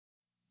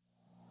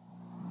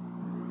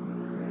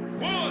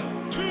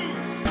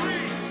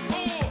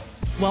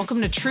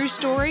Welcome to True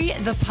Story,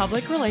 the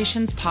public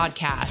relations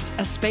podcast,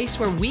 a space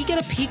where we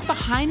get a peek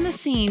behind the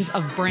scenes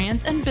of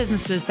brands and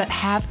businesses that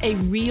have a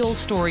real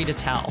story to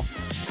tell.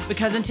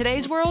 Because in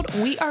today's world,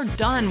 we are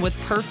done with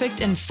perfect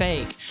and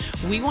fake.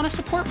 We want to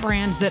support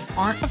brands that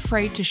aren't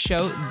afraid to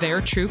show their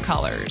true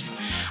colors.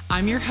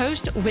 I'm your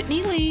host,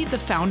 Whitney Lee, the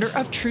founder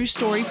of True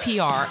Story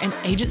PR, an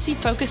agency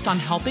focused on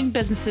helping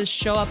businesses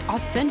show up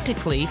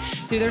authentically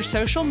through their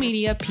social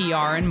media,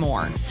 PR, and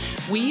more.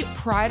 We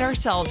pride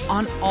ourselves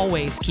on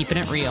always keeping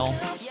it real.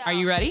 Are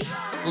you ready?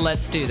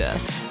 Let's do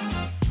this.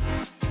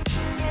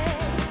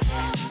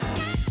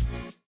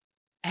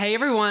 Hey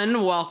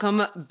everyone,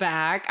 welcome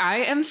back.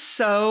 I am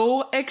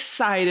so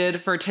excited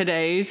for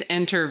today's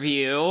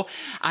interview.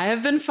 I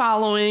have been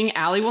following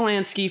Ali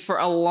Walansky for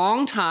a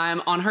long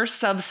time on her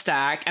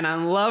Substack, and I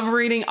love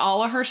reading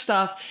all of her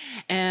stuff.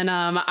 And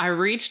I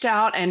reached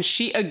out and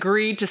she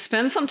agreed to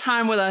spend some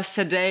time with us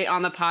today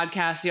on the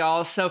podcast,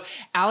 y'all. So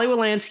Ali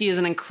Walansky is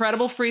an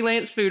incredible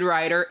freelance food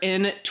writer.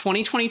 In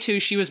 2022,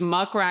 she was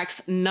Muck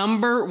Rack's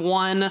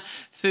 #1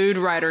 food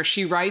writer.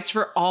 She writes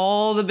for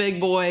all the big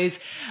boys,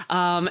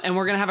 and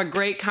we're going to have a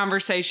great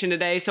conversation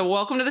today. So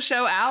welcome to the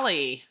show,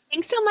 Ali.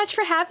 Thanks so much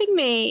for having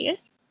me.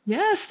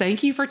 Yes,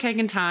 thank you for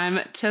taking time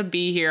to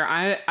be here.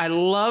 I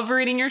love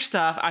reading your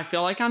stuff. I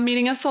feel like I'm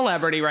meeting a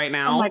celebrity right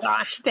now. Oh my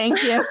gosh,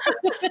 thank you.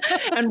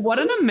 And what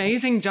an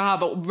amazing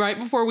job. Right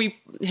before we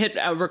hit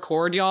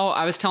record, y'all,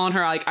 I was telling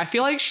her, I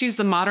feel like she's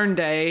the modern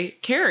day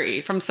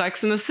Carrie from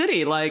Sex and the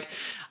City.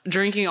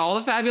 Drinking all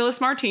the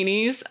fabulous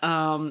martinis.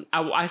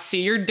 I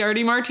see your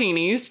dirty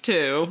martinis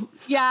too.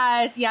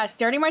 Yes.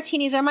 Dirty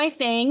martinis are my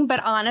thing,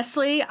 but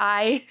honestly,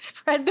 I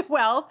spread the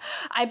wealth.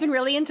 I've been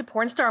really into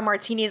porn star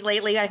martinis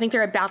lately. I think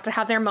they're about to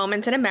have their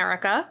moment in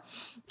America.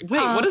 Wait,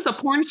 what is a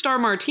porn star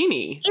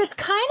martini? It's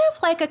kind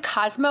of like a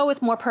Cosmo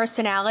with more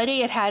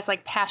personality. It has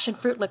like passion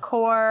fruit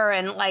liqueur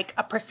and like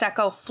a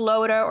Prosecco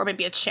floater, or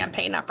maybe it's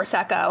champagne, not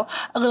Prosecco,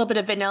 a little bit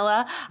of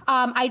vanilla.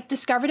 I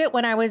discovered it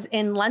when I was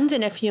in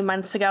London a few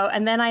months ago,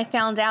 and then I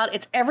found out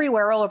it's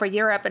everywhere all over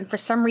Europe, and for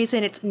some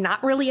reason it's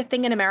not really a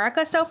thing in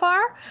America so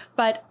far,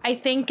 but I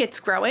think it's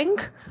growing.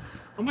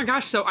 Oh my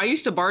gosh, so I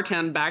used to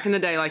bartend back in the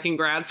day, in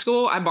grad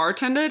school. I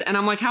bartended, and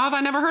I'm like, how have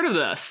I never heard of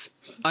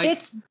this?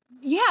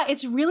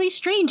 It's really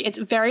strange. It's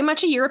very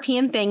much a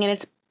European thing, and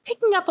it's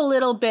picking up a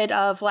little bit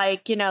of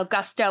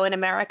gusto in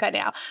America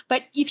now.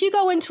 But if you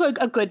go into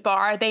a good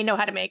bar, they know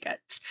how to make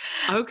it.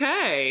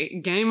 Okay,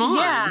 game on.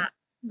 Yeah.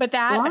 But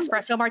that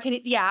espresso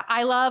martini,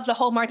 I love the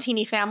whole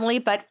martini family,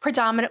 but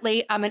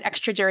predominantly I'm an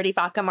extra dirty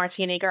vodka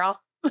martini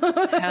girl.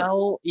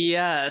 Hell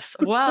yes.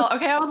 Well,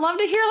 okay, I would love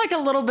to hear a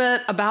little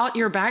bit about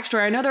your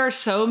backstory. I know there are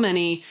so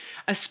many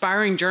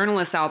aspiring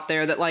journalists out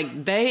there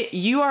that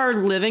you are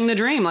living the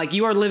dream,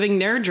 you are living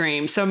their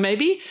dream. So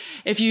maybe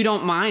if you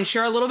don't mind,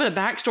 share a little bit of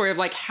backstory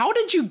of how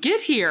did you get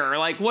here?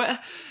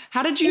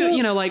 How did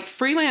you,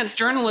 freelance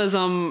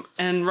journalism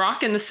and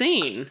rocking the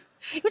scene?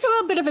 It was a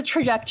little bit of a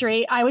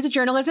trajectory. I was a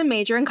journalism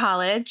major in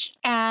college.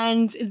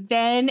 And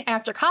then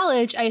after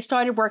college, I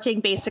started working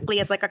basically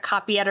as a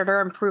copy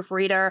editor and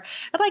proofreader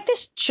at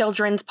this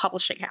children's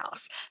publishing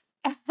house.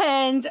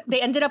 And they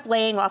ended up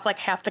laying off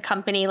half the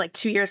company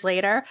 2 years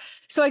later.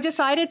 So I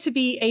decided to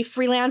be a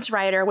freelance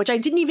writer, which I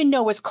didn't even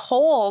know was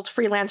called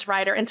freelance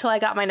writer until I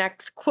got my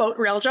next quote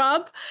real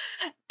job.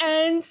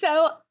 And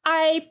so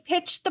I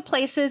pitched the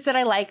places that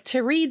I like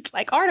to read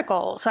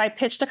articles. So I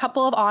pitched a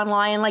couple of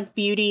online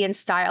beauty and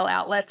style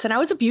outlets, and I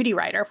was a beauty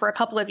writer for a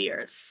couple of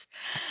years.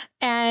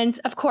 And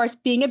of course,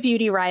 being a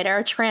beauty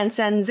writer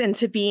transcends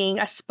into being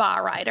a spa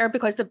writer,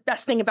 because the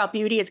best thing about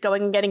beauty is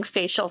going and getting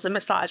facials and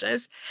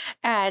massages.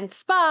 And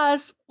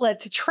spas led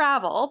to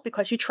travel,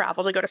 because you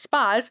travel to go to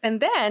spas.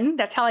 And then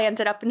that's how I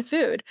ended up in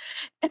food.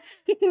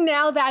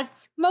 Now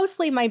that's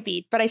mostly my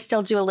beat, but I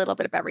still do a little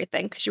bit of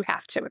everything because you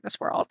have to in this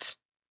world.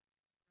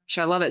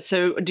 I love it.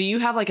 So do you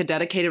have a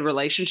dedicated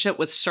relationship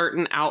with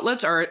certain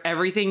outlets, or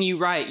everything you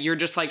write, you're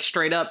just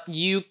straight up,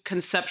 you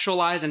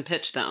conceptualize and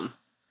pitch them?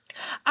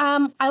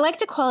 I like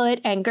to call it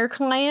anchor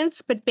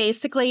clients, but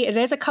basically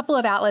there's a couple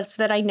of outlets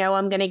that I know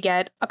I'm going to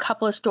get a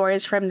couple of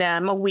stories from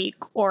them a week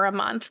or a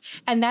month.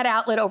 And that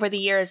outlet over the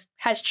years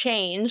has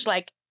changed.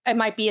 It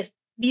might be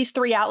these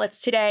 3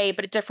 outlets today,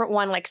 but a different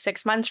one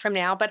 6 months from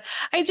now. But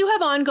I do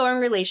have ongoing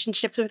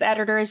relationships with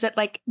editors that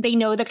they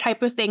know the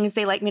type of things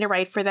they like me to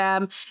write for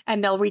them,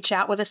 and they'll reach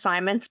out with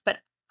assignments, but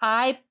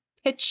I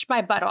pitch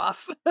my butt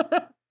off.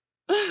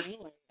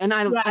 And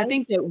I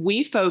think that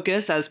we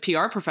focus as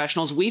PR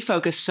professionals, we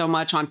focus so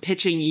much on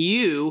pitching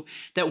you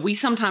that we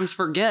sometimes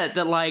forget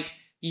that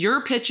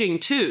you're pitching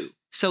too.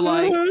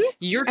 So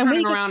you're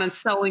turning around and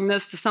selling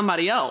this to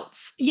somebody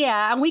else.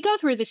 Yeah. And we go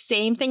through the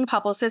same thing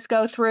publicists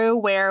go through,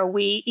 where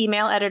we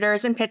email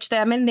editors and pitch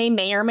them, and they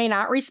may or may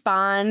not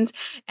respond.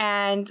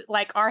 And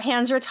our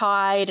hands are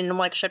tied, and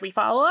I'm should we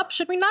follow up?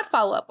 Should we not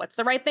follow up? What's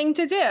the right thing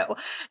to do?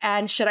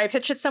 And should I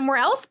pitch it somewhere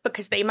else?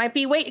 Because they might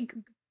be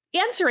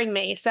answering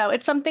me. So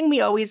it's something we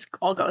always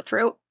all go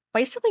through.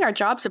 Basically, our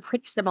jobs are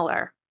pretty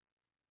similar.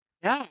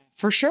 Yeah,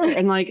 for sure.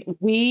 And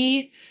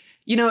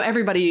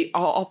everybody,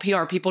 all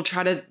PR people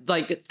try to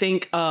like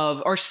think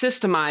of or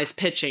systemize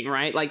pitching,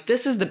 right? Like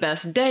this is the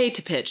best day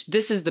to pitch.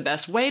 This is the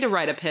best way to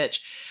write a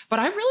pitch. But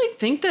I really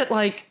think that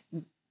like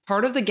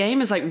part of the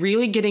game is like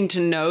really getting to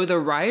know the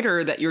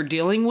writer that you're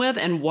dealing with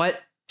and what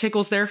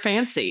tickles their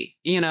fancy,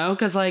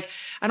 because like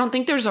I don't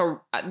think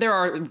there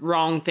are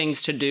wrong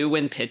things to do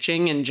when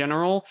pitching in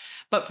general,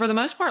 but for the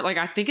most part, like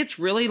I think it's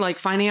really like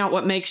finding out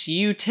what makes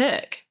you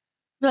tick.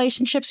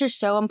 Relationships are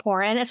so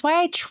important. It's why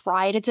I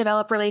try to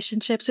develop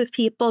relationships with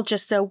people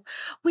just so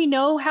we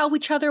know how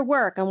each other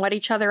work and what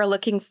each other are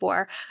looking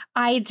for.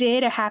 I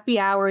did a happy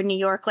hour in New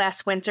York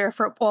last winter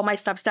for all my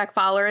Substack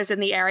followers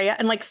in the area,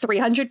 and like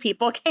 300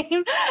 people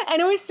came.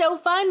 And it was so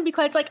fun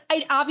because like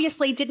I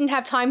obviously didn't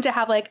have time to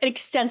have like an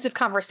extensive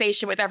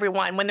conversation with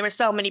everyone when there were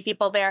so many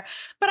people there.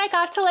 But I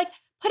got to like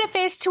put a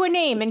face to a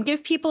name and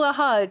give people a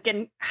hug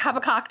and have a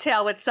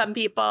cocktail with some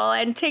people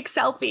and take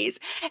selfies.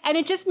 And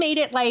it just made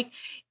it like,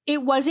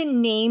 it wasn't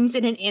names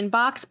in an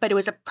inbox, but it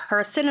was a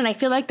person. And I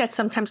feel like that's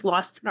sometimes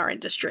lost in our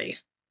industry.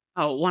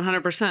 Oh,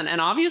 100%.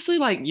 And obviously,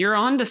 like, you're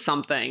onto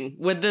something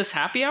with this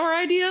happy hour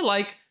idea.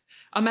 Like,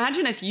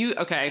 imagine if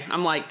okay,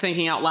 I'm like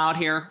thinking out loud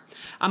here.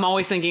 I'm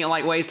always thinking of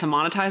like ways to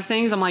monetize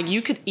things. I'm like,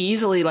 you could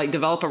easily like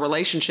develop a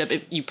relationship,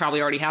 if you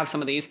probably already have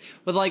some of these,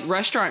 with like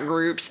restaurant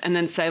groups and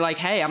then say like,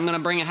 hey, I'm going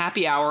to bring a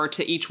happy hour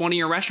to each one of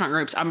your restaurant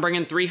groups. I'm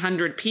bringing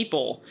 300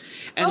 people.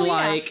 And Oh, yeah.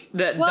 like,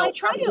 that Well, they'll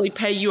probably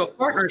pay you a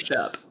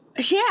partnership.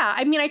 Yeah,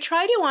 I mean, I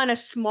try to on a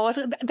small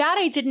that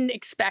I didn't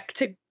expect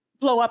to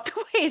blow up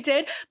the way it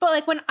did. But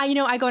like when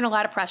I go on a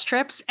lot of press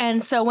trips,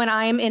 and so when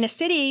I'm in a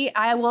city,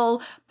 I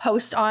will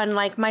post on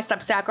like my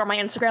Substack or my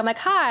Instagram, like,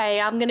 "Hi,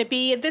 I'm going to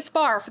be at this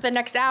bar for the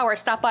next hour.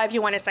 Stop by if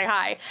you want to say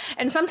hi."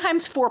 And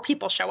sometimes 4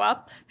 people show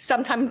up,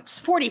 sometimes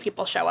 40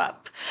 people show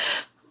up.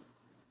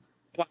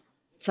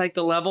 It's like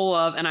the level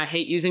of, and I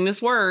hate using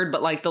this word,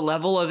 but like the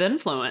level of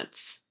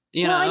influence.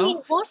 Well, I mean,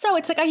 also,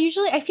 it's like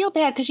I feel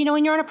bad because,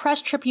 when you're on a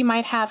press trip, you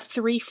might have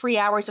 3 free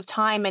hours of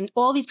time and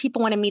all these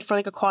people want to meet for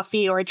like a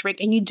coffee or a drink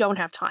and you don't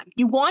have time.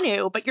 You want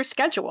to, but you're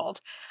scheduled.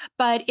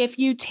 But if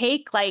you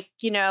take like,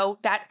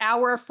 that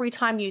hour of free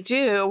time you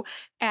do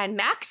and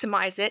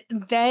maximize it,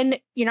 then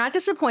you're not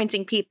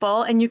disappointing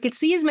people and you could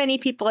see as many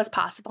people as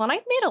possible. And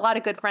I've made a lot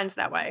of good friends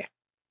that way.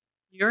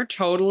 You're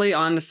totally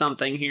onto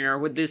something here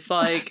with this,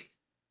 like,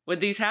 with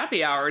these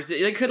happy hours.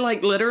 It could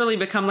like literally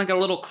become like a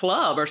little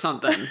club or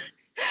something.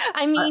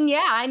 I mean,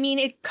 yeah,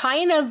 it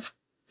kind of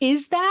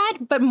is that,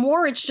 but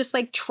more it's just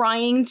like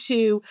trying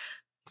to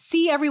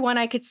see everyone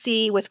I could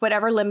see with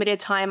whatever limited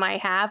time I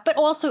have, but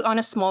also on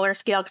a smaller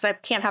scale because I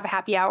can't have a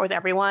happy hour with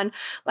everyone.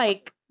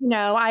 Like,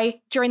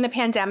 during the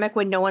pandemic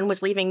when no one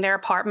was leaving their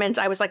apartments,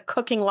 I was like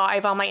cooking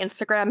live on my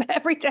Instagram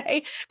every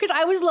day because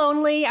I was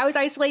lonely. I was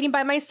isolating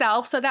by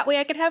myself. So that way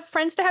I could have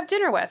friends to have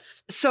dinner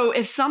with. So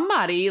if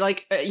somebody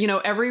like,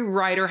 every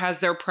writer has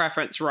their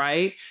preference,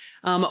 right?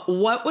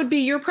 What would be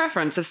your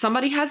preference if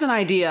somebody has an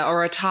idea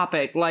or a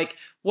topic? Like,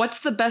 what's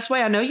the best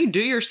way? I know you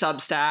do your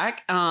Substack,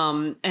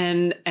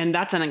 and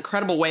that's an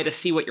incredible way to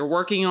see what you're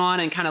working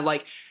on and kind of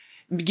like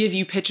give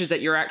you pitches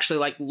that you're actually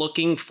like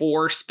looking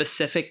for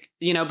specific,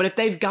 but if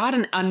they've got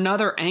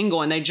another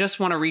angle and they just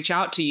want to reach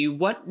out to you,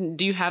 what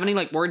do you have any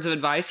like words of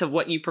advice of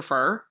what you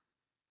prefer?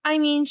 I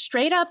mean,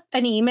 straight up,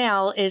 an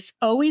email is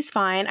always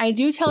fine. I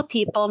do tell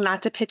people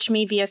not to pitch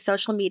me via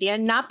social media,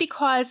 not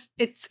because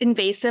it's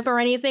invasive or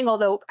anything,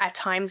 although at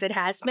times it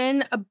has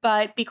been,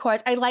 but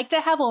because I like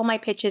to have all my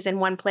pitches in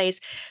one place.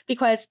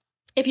 Because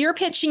if you're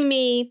pitching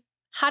me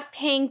hot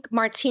pink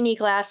martini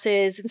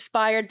glasses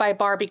inspired by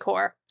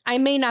Barbiecore, I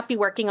may not be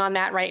working on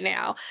that right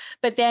now.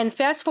 But then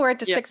fast forward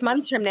to 6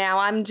 months from now,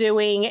 I'm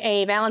doing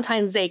a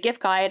Valentine's Day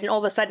gift guide and all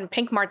of a sudden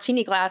pink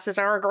martini glasses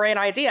are a great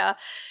idea.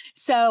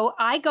 So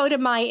I go to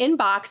my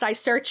inbox, I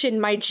search in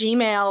my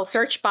Gmail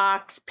search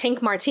box,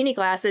 pink martini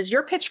glasses.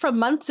 Your pitch from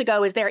months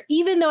ago is there,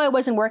 even though I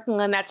wasn't working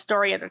on that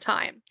story at the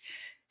time.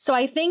 So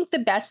I think the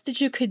best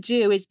that you could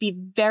do is be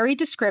very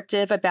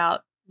descriptive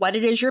about what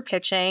it is you're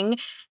pitching.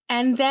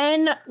 And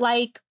then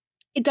like,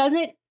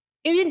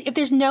 if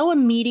there's no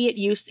immediate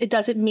use, it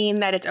doesn't mean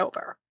that it's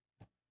over.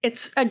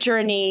 It's a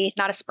journey,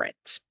 not a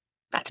sprint.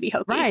 Not to be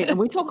hokey. Right. And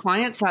we tell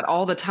clients that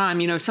all the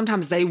time.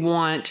 Sometimes they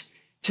want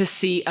to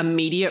see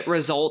immediate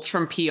results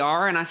from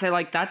PR. And I say,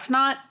 like, that's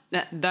not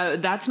the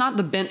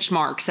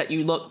benchmarks that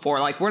you look for.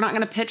 Like, we're not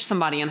going to pitch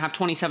somebody and have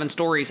 27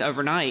 stories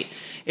overnight.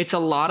 It's a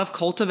lot of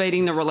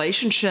cultivating the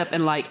relationship.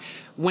 And like,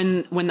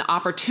 when the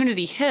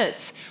opportunity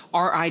hits,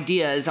 our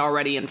idea is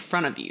already in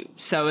front of you.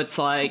 So it's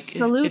like,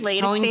 absolutely.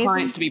 It's telling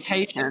clients to be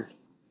patient.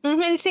 And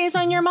it stays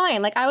on your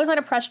mind. Like I was on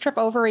a press trip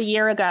over a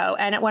year ago,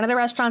 and at one of the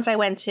restaurants I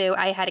went to,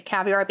 I had a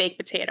caviar baked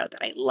potato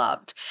that I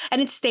loved,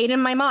 and it stayed in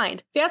my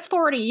mind. Fast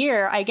forward a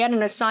year, I get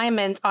an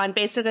assignment on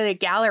basically a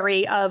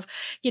gallery of,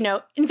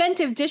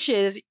 inventive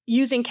dishes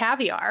using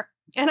caviar.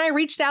 And I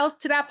reached out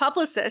to that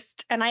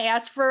publicist and I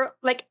asked for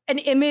like an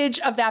image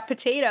of that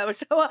potato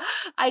so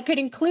I could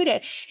include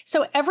it.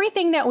 So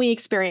everything that we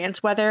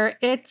experience, whether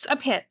it's a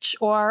pitch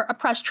or a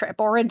press trip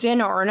or a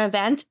dinner or an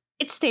event,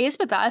 it stays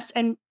with us.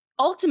 And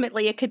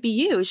ultimately, it could be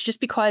used just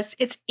because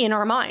it's in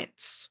our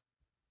minds.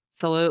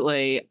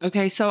 Absolutely.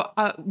 Okay, so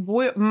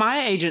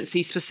my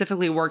agency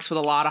specifically works with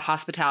a lot of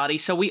hospitality,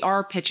 so we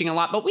are pitching a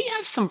lot, but we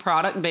have some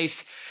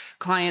product-based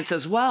clients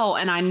as well.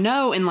 And I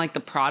know in like the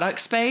product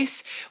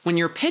space, when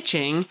you're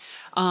pitching,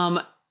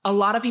 um, a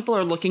lot of people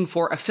are looking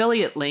for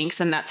affiliate links,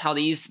 and that's how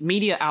these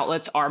media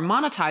outlets are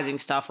monetizing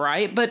stuff,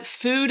 right? But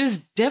food is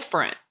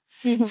different.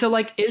 Mhm. So,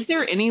 like, is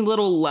there any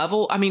little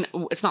level? I mean,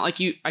 it's not like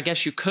I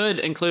guess you could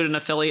include an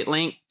affiliate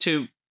link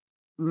to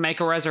make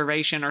a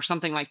reservation or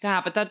something like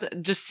that, but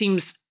that just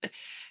seems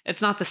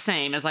it's not the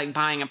same as like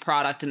buying a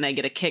product and they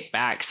get a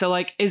kickback. So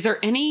like is there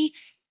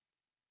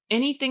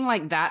anything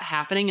like that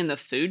happening in the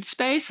food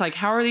space? Like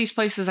how are these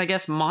places I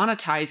guess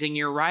monetizing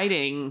your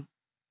writing?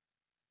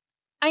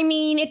 I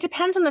mean, it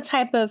depends on the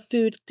type of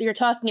food you're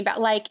talking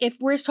about. Like, if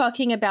we're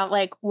talking about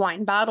like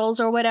wine bottles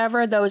or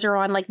whatever, those are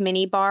on like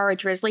Mini Bar or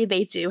Drizzly.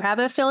 They do have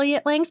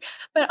affiliate links.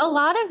 But a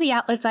lot of the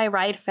outlets I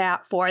write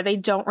for, they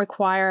don't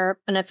require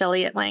an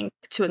affiliate link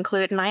to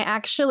include. And I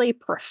actually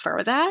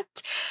prefer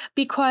that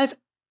because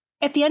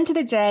at the end of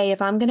the day, if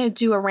I'm going to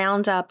do a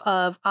roundup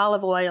of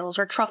olive oils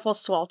or truffle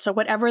salts or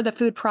whatever the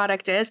food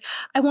product is,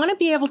 I want to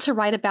be able to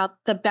write about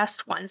the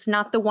best ones,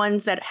 not the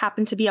ones that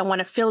happen to be on one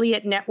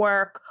affiliate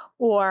network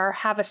or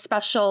have a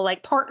special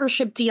like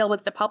partnership deal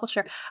with the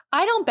publisher.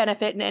 I don't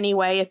benefit in any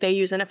way if they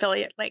use an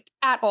affiliate link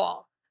at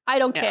all. I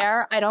don't Yeah.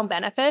 care. I don't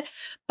benefit.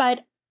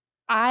 But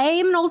I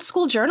am an old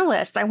school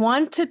journalist. I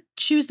want to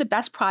choose the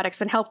best products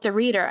and help the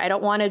reader. I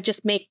don't want to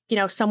just make,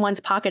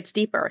 someone's pockets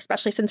deeper,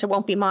 especially since it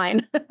won't be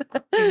mine.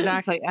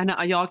 Exactly. And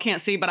y'all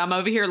can't see, but I'm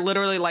over here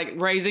literally like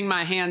raising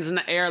my hands in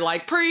the air,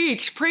 like,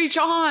 preach, preach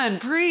on,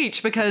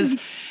 preach. Because,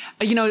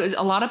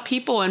 a lot of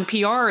people in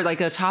PR, like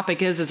the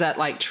topic is that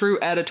like true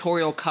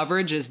editorial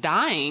coverage is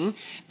dying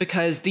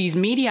because these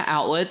media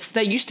outlets,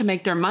 they used to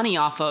make their money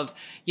off of,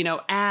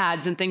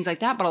 ads and things like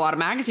that. But a lot of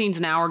magazines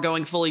now are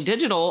going fully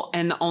digital.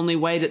 And the only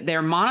way that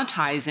they're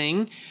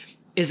monetizing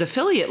is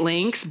affiliate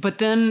links. But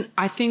then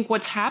I think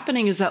what's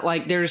happening is that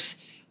like there's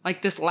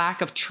like this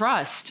lack of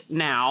trust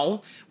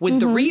now with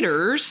the Hmm.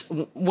 readers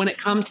when it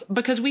comes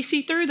because we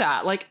see through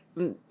that. Like,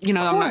 Of I'm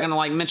not going to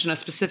like course. mention a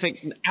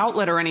specific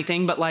outlet or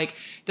anything, but like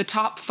the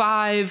top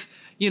five,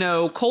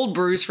 cold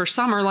brews for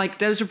summer, like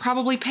those are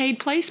probably paid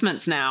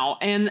placements now.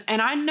 And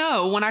I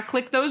know when I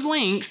click those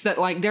links that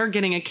like they're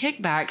getting a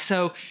kickback.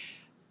 So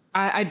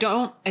I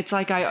don't, it's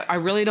like I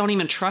really don't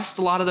even trust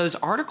a lot of those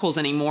articles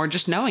anymore,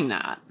 just knowing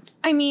that.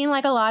 I mean,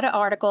 like a lot of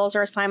articles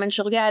or assignments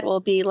you'll get will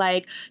be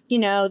like,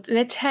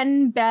 the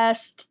 10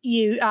 best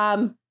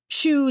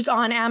shoes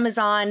on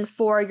Amazon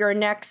for your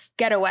next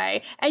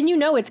getaway. And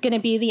it's going to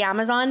be the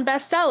Amazon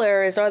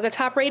bestsellers or the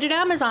top rated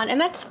Amazon. And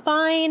that's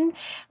fine.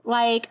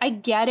 Like, I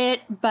get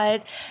it.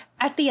 But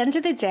at the end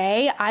of the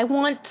day, I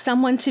want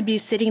someone to be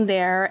sitting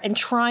there and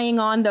trying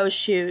on those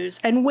shoes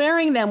and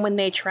wearing them when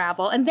they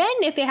travel. And then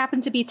if they happen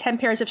to be 10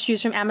 pairs of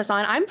shoes from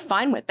Amazon, I'm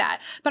fine with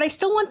that. But I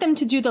still want them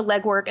to do the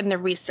legwork and the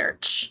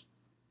research.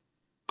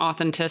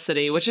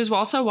 Authenticity, which is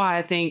also why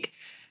I think,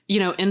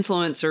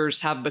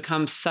 influencers have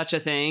become such a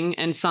thing.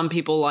 And some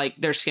people like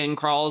their skin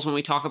crawls when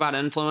we talk about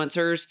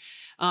influencers.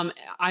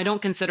 I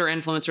don't consider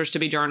influencers to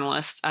be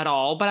journalists at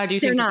all, but I do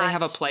They're think that they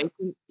have a not. place.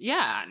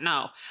 Yeah,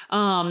 no,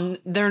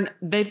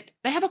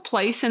 they have a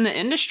place in the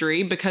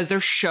industry because they're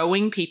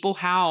showing people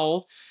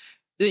how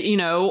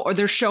or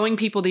they're showing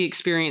people the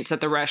experience at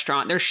the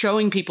restaurant. They're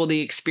showing people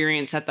the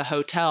experience at the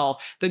hotel.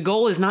 The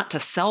goal is not to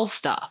sell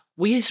stuff.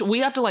 We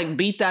have to like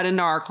beat that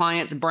into our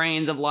clients'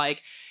 brains of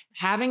like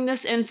having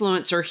this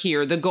influencer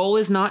here. The goal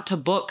is not to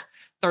book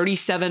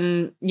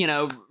 37,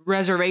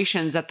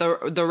 reservations at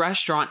the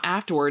restaurant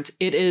afterwards.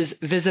 It is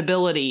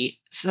visibility,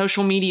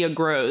 social media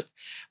growth.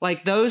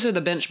 Like those are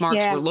the benchmarks we're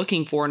Yeah.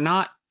 looking for,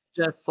 not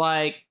just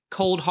like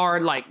cold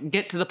hard like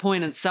get to the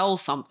point and sell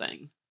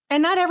something.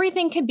 And not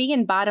everything can be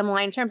in bottom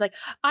line terms. Like,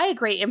 I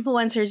agree,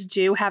 influencers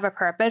do have a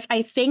purpose.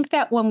 I think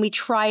that when we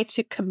try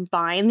to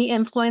combine the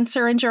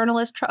influencer and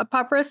journalist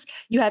purpose,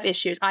 you have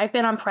issues. I've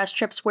been on press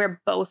trips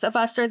where both of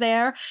us are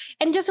there,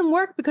 and it doesn't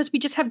work because we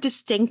just have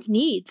distinct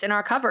needs in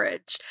our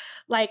coverage.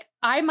 Like,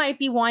 I might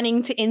be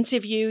wanting to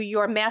interview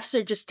your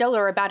master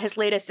distiller about his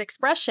latest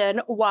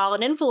expression, while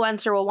an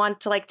influencer will want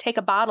to like take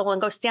a bottle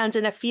and go stand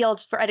in a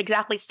field for at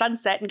exactly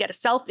sunset and get a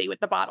selfie with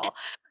the bottle.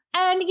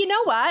 And you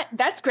know what?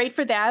 That's great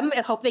for them. I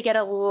hope they get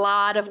a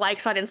lot of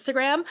likes on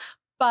Instagram.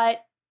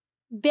 But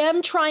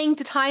them trying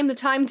to time the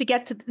time to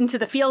get into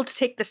the field to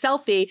take the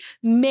selfie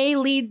may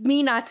lead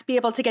me not to be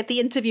able to get the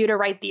interview to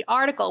write the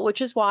article,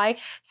 which is why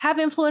have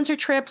influencer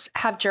trips,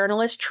 have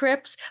journalist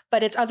trips,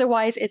 but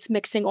it's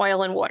mixing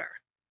oil and water.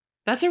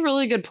 That's a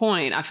really good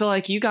point. I feel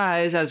like you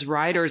guys as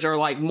writers are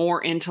like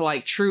more into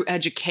like true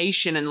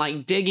education and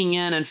like digging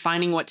in and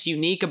finding what's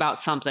unique about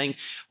something.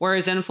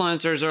 Whereas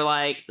influencers are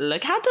like,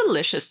 look how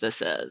delicious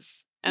this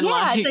is. And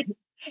Yeah, it's like,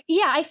 like,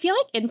 yeah, I feel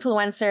like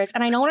influencers,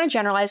 and I don't want to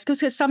generalize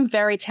because there's some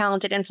very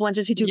talented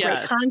influencers who do great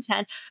yes,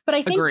 content, but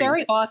I think agree.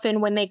 very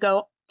often when they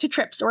go to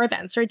trips or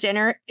events or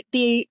dinner,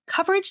 the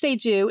coverage they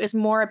do is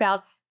more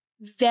about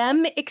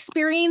them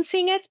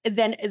experiencing it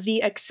than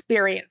the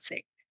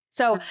experiencing.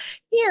 So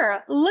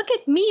here, look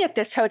at me at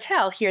this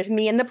hotel. Here's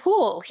me in the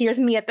pool. Here's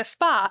me at the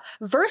spa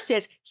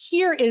versus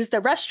here is the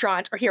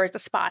restaurant or here is the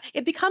spa.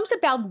 It becomes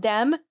about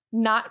them,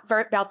 not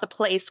about the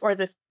place or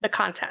the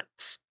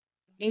contents.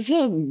 It's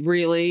a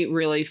really,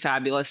 really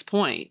fabulous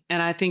point.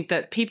 And I think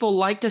that people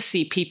like to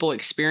see people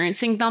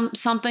experiencing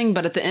something,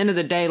 but at the end of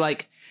the day,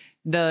 like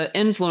the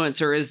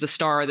influencer is the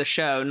star of the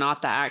show,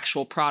 not the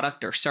actual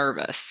product or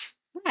service.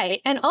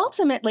 Right. And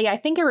ultimately, I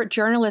think a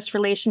journalist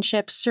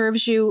relationship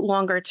serves you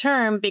longer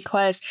term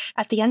because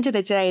at the end of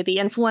the day, the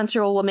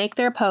influencer will make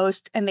their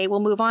post and they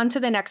will move on to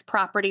the next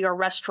property or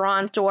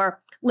restaurant or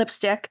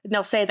lipstick. And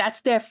they'll say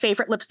that's their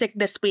favorite lipstick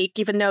this week,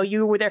 even though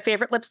you were their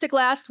favorite lipstick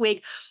last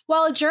week.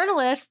 While a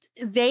journalist,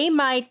 they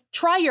might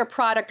try your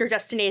product or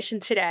destination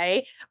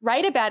today,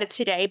 write about it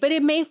today, but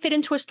it may fit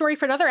into a story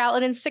for another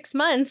outlet in 6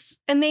 months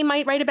and they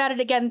might write about it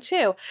again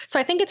too. So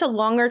I think it's a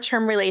longer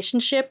term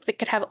relationship that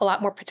could have a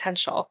lot more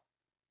potential.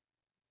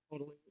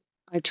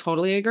 I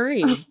totally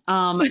agree.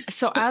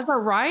 So as a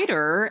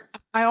writer,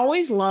 I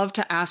always love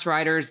to ask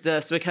writers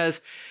this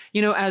because,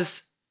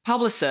 as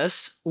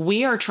publicists,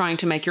 we are trying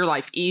to make your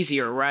life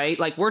easier, right?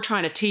 Like we're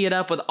trying to tee it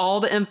up with all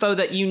the info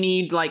that you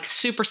need, like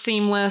super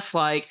seamless.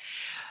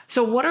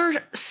 So what are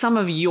some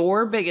of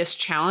your biggest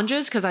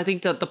challenges? Because I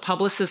think that the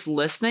publicists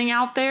listening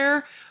out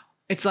there,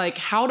 it's like,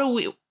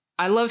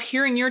 I love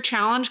hearing your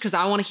challenge because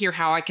I want to hear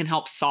how I can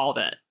help solve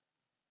it.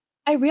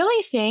 I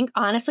really think,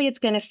 honestly, it's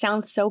going to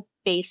sound so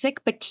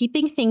basic, but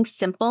keeping things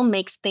simple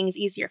makes things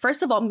easier.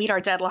 First of all, meet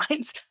our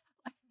deadlines.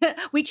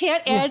 We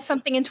can't add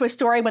something into a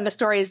story when the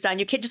story is done.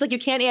 You can't you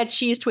can't add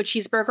cheese to a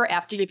cheeseburger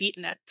after you've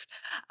eaten it.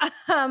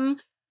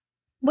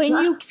 When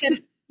you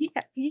said,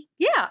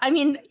 yeah, I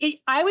mean,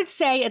 I would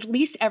say at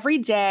least every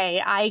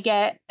day I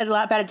get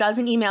about a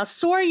dozen emails.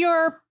 Saw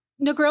your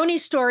Negroni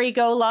story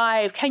go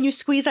live. Can you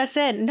squeeze us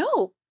in?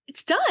 No,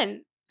 it's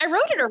done. I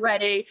wrote it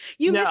already.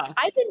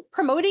 I've been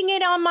promoting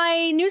it on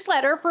my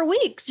newsletter for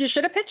weeks. You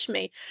should have pitched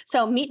me.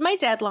 So meet my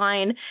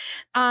deadline.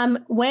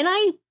 When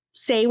I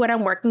say what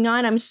I'm working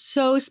on, I'm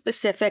so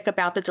specific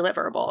about the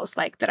deliverables,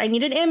 like that I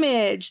need an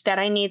image, that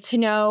I need to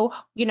know,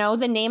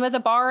 the name of the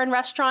bar and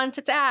restaurant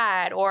it's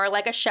at, or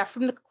like a chef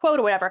from the quote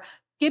or whatever.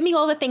 Give me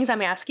all the things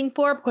I'm asking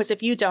for, because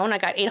if you don't, I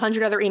got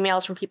 800 other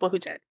emails from people who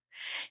did.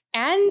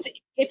 And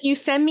if you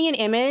send me an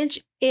image,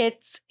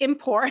 it's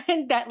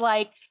important that,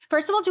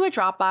 first of all, do a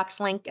Dropbox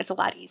link. It's a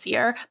lot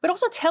easier. But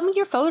also tell me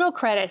your photo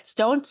credits.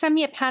 Don't send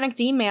me a panicked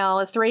email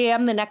at 3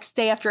 a.m. the next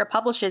day after it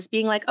publishes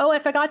being like, oh, I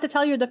forgot to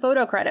tell you the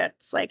photo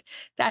credits.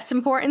 That's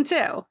important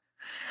too.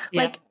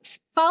 Yeah.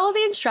 Follow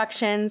the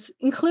instructions,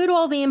 include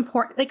all the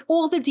important,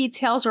 all the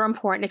details are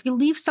important. If you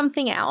leave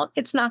something out,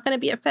 it's not going to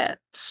be a fit.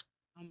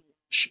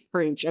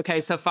 Preach. Okay.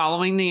 So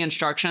following the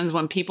instructions,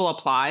 when people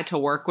apply to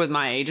work with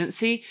my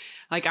agency,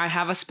 I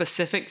have a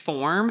specific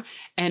form.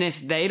 And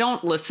if they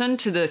don't listen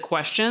to the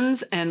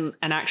questions and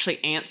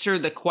actually answer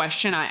the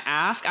question I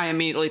ask, I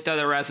immediately throw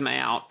their resume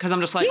out. Cause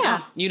I'm just like, yeah,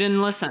 you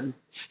didn't listen.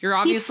 You're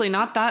obviously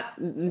not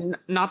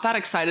that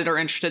excited or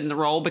interested in the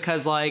role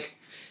because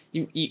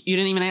you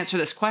didn't even answer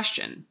this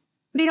question.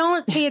 They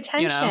don't pay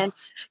attention.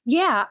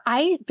 Yeah,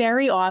 I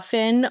very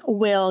often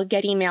will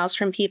get emails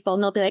from people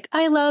and they'll be like,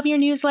 I love your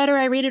newsletter.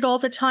 I read it all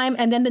the time.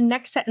 And then the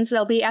next sentence,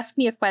 they'll be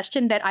asking me a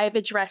question that I've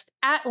addressed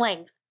at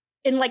length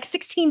in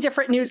 16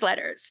 different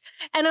newsletters.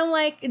 And I'm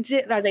like,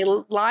 are they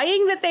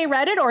lying that they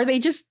read it or they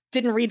just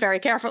didn't read very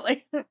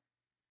carefully?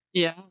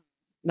 Yeah,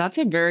 that's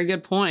a very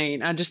good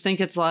point. I just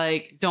think it's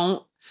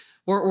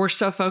we're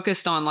so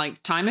focused on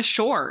time is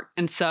short.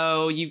 And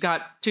so you've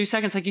got 2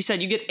 seconds. Like you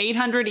said, you get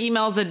 800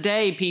 emails a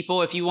day,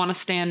 people. If you want to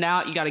stand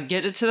out, you got to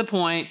get it to the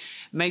point,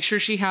 make sure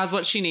she has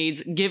what she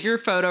needs, give your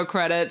photo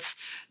credits.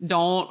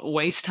 Don't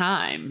waste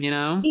time,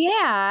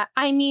 Yeah.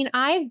 I mean,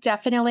 I've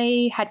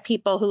definitely had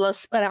people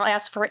when I'll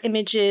ask for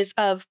images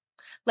of,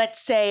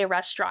 let's say, a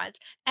restaurant,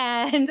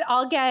 and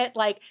I'll get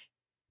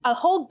a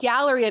whole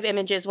gallery of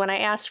images when I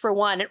ask for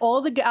one, and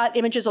all the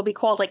images will be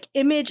called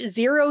image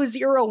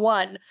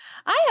 001.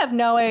 I have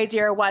no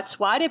idea what's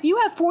what. If you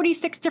have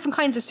 46 different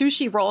kinds of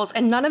sushi rolls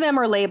and none of them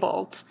are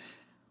labeled,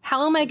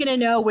 how am I going to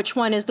know which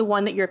one is the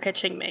one that you're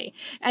pitching me?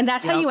 And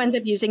that's how you end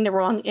up using the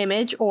wrong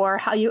image, or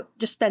how you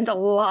just spend a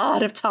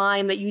lot of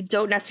time that you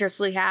don't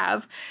necessarily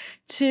have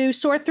to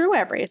sort through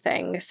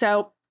everything.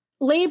 So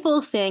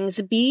label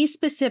things, be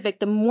specific.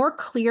 The more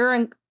clear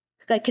and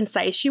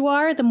concise you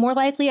are, the more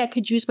likely I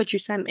could use what you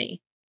sent me.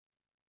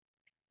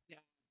 Yeah,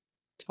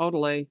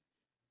 totally.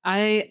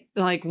 I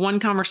one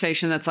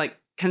conversation that's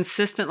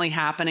consistently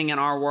happening in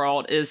our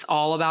world is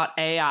all about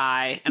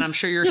AI. And I'm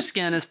sure your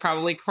skin is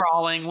probably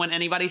crawling when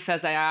anybody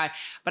says AI.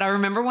 But I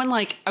remember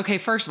when okay,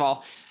 first of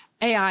all,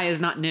 AI is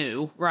not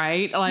new,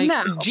 right?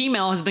 No.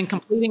 Gmail has been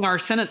completing our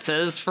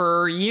sentences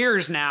for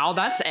years now.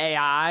 That's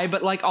AI.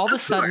 But all of a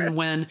sudden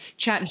when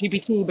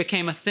ChatGPT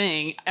became a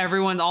thing,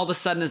 everyone all of a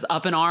sudden is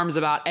up in arms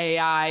about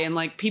AI. And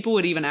people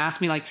would even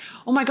ask me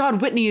oh my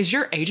God, Whitney, is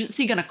your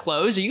agency going to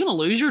close? Are you going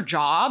to lose your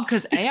job?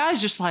 Because AI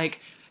is just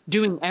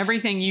doing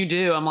everything you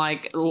do. I'm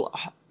like,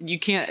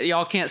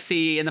 y'all can't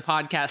see in the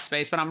podcast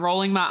space, but I'm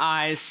rolling my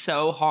eyes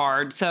so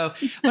hard. So,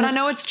 but I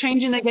know it's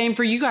changing the game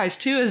for you guys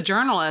too as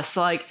journalists.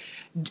 Like,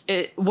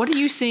 what are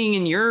you seeing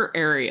in your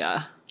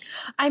area?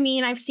 I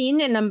mean, I've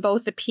seen it in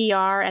both the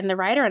PR and the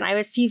writer, and I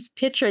receive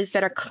pictures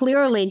that are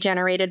clearly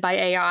generated by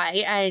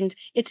AI, and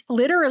it's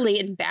literally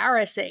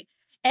embarrassing.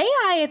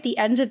 AI, at the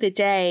end of the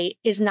day,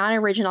 is non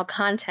original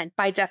content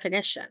by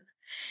definition.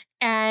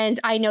 And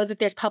I know that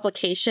there's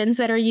publications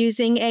that are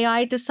using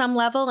AI to some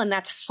level, and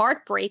that's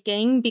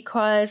heartbreaking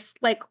because,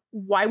 like,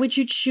 why would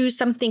you choose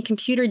something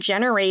computer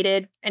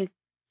generated and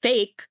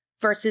fake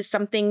versus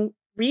something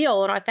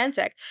real and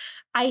authentic?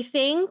 I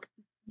think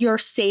you're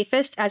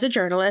safest as a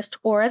journalist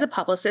or as a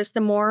publicist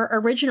the more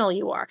original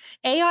you are.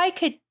 AI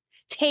could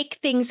take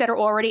things that are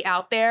already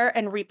out there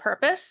and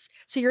repurpose.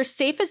 So your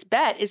safest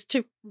bet is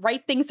to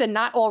write things that are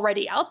not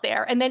already out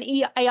there, and then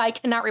AI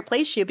cannot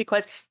replace you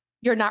because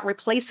you're not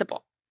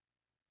replaceable.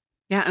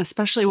 Yeah, and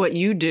especially what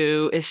you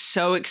do is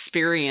so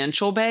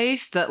experiential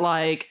based that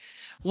like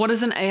what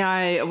is an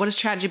AI, what is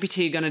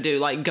ChatGPT going to do?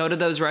 Like go to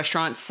those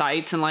restaurant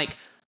sites and like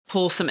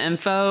pull some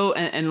info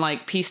and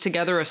like piece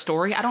together a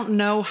story? I don't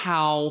know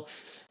how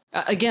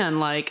again,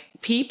 like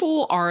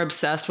people are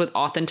obsessed with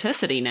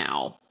authenticity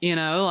now,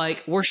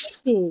 like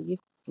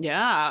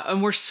yeah,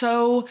 and we're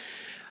so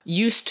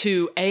used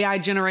to AI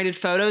generated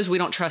photos, we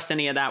don't trust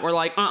any of that. We're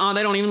like,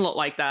 they don't even look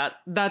like that.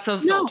 That's a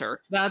No, filter.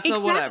 That's a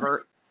exactly.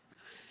 whatever.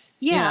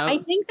 You Yeah, I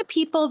know, think the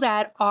people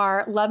that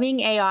are loving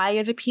AI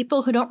are the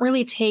people who don't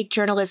really take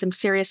journalism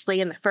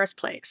seriously in the first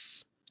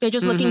place. They're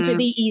just looking for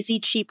the hmm easy,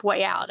 cheap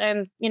way out.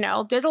 And,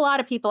 there's a lot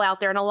of people out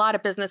there and a lot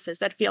of businesses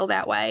that feel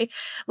that way.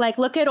 Like,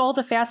 look at all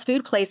the fast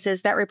food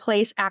places that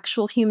replace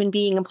actual human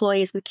being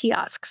employees with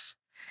kiosks.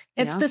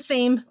 It's yeah. the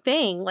same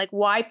thing. Like,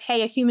 why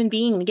pay a human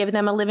being and give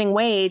them a living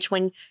wage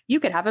when you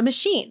could have a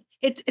machine?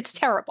 It's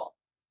terrible.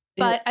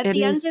 But at It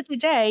the end is of the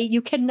day,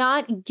 you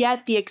cannot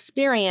get the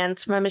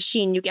experience from a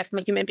machine you get from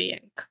a human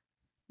being.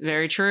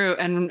 very true.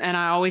 And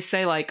I always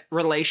say like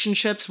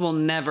relationships will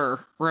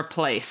never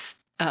replace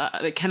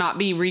it cannot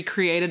be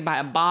recreated by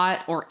a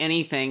bot or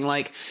anything.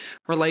 Like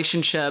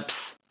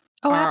relationships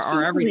Oh, are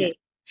everything. absolutely.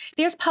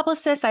 There's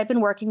publicists I've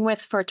been working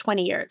with for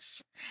 20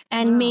 years.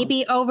 And Wow.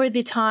 maybe over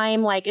the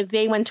time, like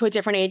they went to a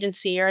different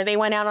agency or they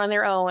went out on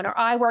their own, or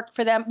I worked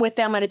for them with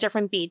them on a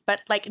different beat.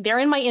 But like they're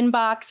in my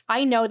inbox.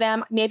 I know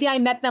them. Maybe I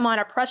met them on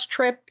a press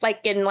trip,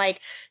 like in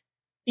like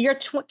the year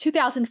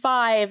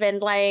 2005, and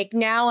like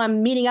now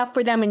I'm meeting up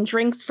for them in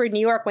drinks for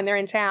New York when they're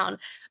in town.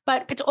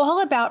 But it's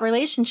all about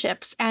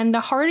relationships, and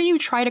the harder you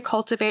try to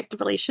cultivate the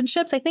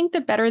relationships, I think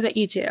the better that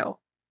you do.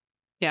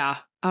 Yeah.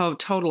 Oh,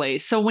 totally.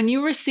 So when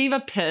you receive a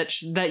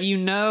pitch that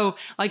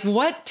like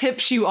what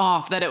tips you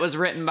off that it was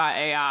written by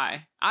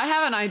AI? I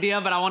have an idea,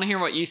 but I want to hear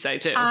what you say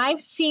too. I've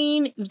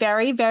seen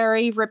very,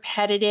 very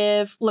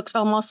repetitive, looks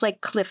almost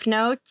like cliff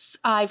notes.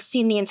 I've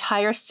seen an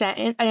entire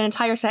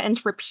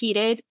sentence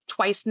repeated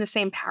twice in the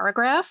same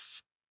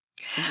paragraph.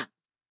 Mhm.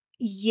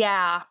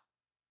 Yeah.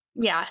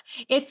 Yeah,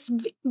 it's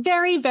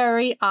very,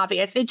 very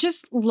obvious. It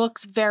just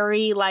looks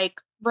very like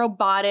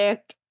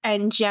robotic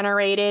and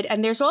generated,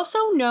 and there's also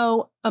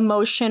no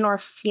emotion or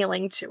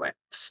feeling to it.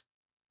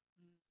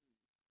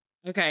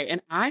 Okay.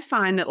 And I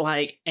find that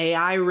like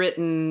AI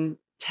written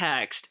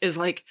text is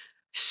like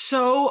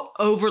so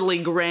overly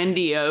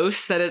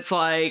grandiose that it's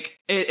like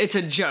it's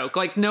a joke.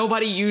 Like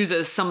nobody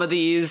uses some of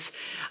these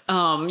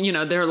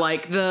they're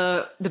like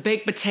the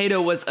baked potato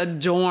was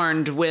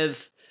adorned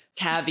with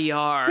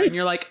caviar and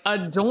you're like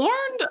adorned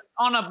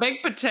on a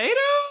baked potato?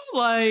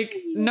 Like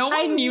no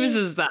I one mean,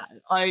 uses that.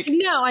 Like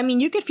no, I mean,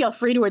 you could feel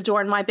free to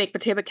adorn my baked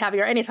potato with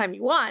caviar anytime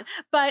you want.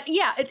 But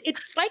yeah,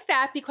 it's like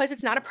that because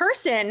it's not a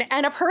person.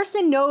 And a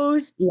person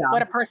knows yeah.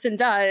 what a person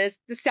does.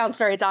 This sounds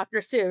very Dr.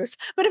 Seuss,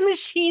 but a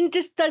machine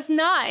just does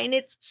not. And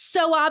it's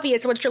so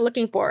obvious what you're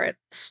looking for.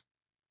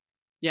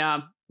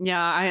 Yeah.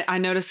 Yeah. I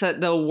notice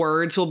that the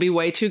words will be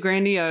way too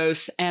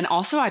grandiose. And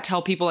also, I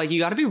tell people, like, you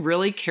got to be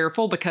really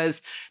careful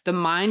because the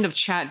mind of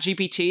Chat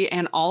GPT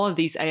and all of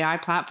these AI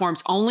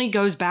platforms only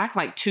goes back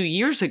like 2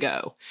 years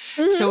ago.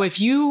 So Mhm.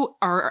 if you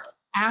are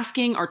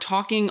asking or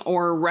talking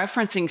or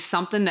referencing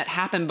something that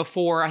happened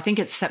before, I think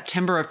it's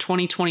September of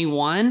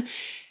 2021,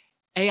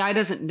 AI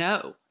doesn't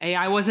know.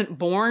 AI wasn't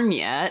born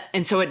yet.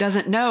 And so it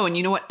doesn't know. And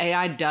you know what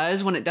AI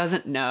does when it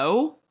doesn't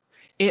know?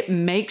 It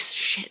makes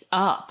shit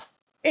up.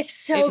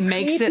 It's It so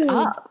makes it creepy.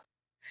 up.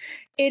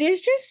 It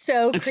is just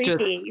so It's just,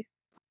 creepy.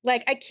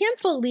 Like, I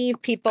can't believe I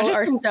people just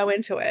are think, so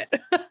into it.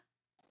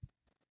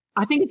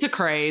 I think it's a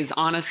craze,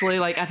 honestly.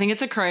 Like, I think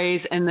it's a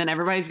craze, and then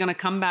everybody's going to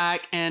come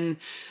back and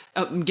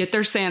get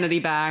their sanity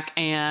back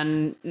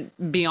and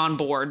be on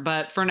board.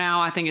 But for now,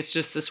 I think it's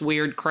just this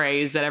weird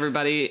craze that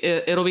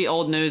it'll be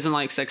old news in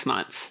like 6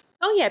 months.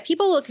 Oh, yeah.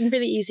 People looking for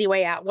the easy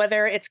way out,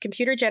 whether it's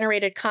computer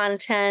generated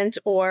content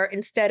or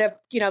instead of,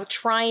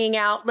 trying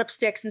out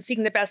lipsticks and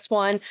seeing the best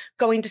one,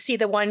 going to see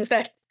the ones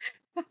that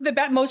have the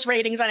most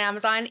ratings on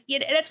Amazon.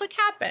 That's what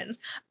happens.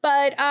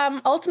 But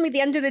ultimately, at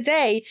the end of the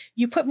day,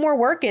 you put more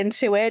work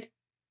into it,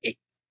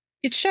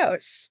 it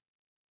shows.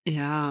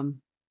 Yeah.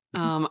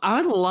 I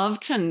would love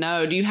to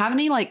know, do you have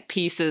any like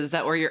pieces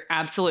that were your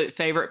absolute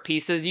favorite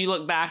pieces? You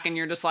look back and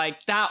you're just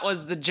like, that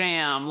was the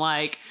jam.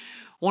 Like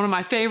one of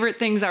my favorite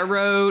things I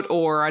wrote,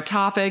 or a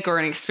topic or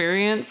an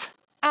experience.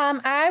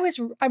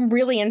 I'm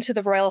really into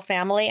the royal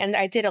family, and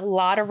I did a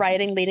lot of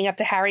writing leading up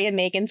to Harry and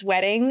Meghan's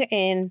wedding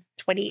in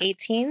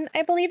 2018,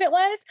 I believe it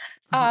was.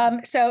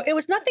 So it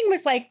was nothing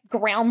was like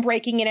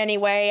groundbreaking in any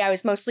way. I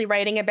was mostly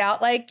writing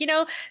about like,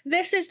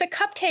 this is the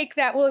cupcake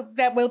that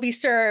will be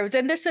served,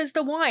 and this is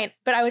the wine.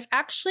 But I was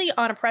actually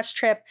on a press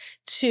trip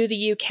to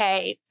the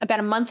UK about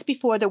a month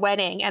before the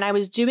wedding, and I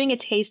was doing a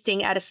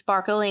tasting at a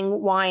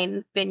sparkling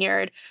wine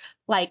vineyard,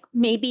 like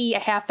maybe a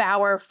half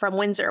hour from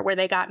Windsor where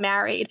they got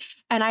married.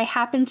 And I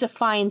happened to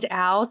find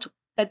out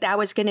that that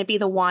was going to be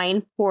the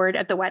wine poured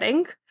at the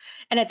wedding.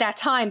 And at that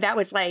time, that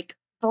was like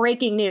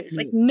breaking news.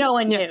 Like no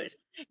one Yeah.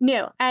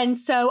 knew. And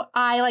so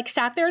I like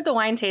sat there at the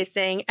wine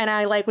tasting, and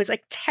I like was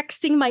like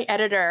texting my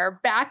editor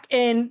back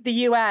in the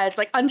US,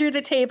 like under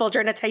the table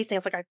during a tasting. I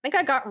was like, I think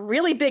I got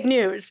really big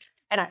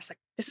news. And I was like,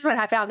 this is what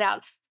I found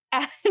out.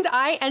 And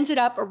I ended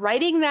up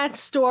writing that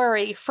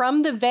story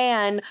from the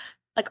van,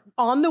 like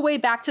on the way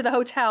back to the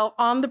hotel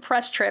on the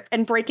press trip,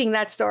 and breaking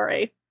that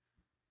story.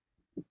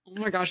 Oh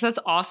my gosh, that's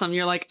awesome.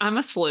 You're like, I'm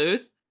a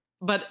sleuth.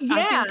 But I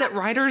Yeah. think that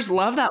writers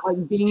love that,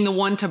 like being the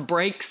one to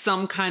break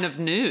some kind of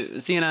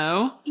news, you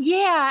know?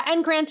 Yeah.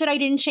 And granted, I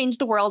didn't change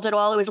the world at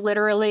all. It was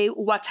literally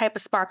what type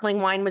of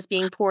sparkling wine was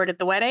being poured at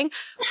the wedding.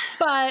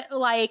 But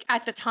like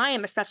at the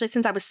time, especially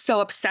since I was so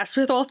obsessed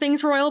with all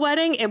things royal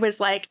wedding, it was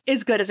like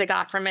as good as it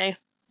got for me.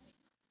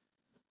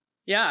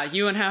 Yeah,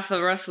 you and half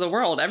the rest of the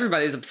world,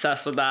 everybody's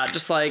obsessed with that.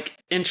 Just like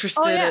Oh,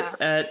 interested yeah.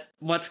 at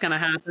what's going to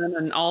happen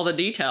and all the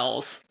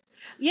details.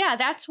 Yeah,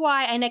 that's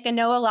why. And like, I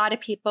know a lot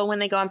of people when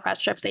they go on press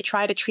trips, they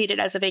try to treat it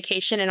as a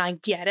vacation, and I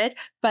get it.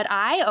 But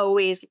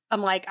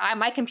I'm like,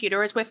 my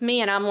computer is with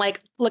me, and I'm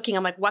like looking,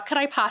 I'm like, what could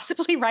I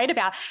possibly write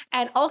about?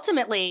 And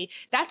ultimately,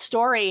 that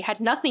story had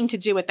nothing to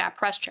do with that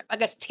press trip. I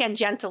guess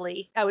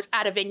tangentially, I was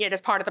at a vineyard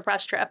as part of the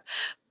press trip,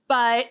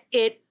 but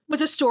it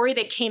was a story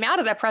that came out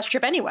of that press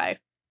trip anyway.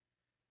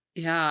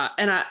 Yeah.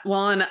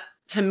 And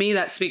to me,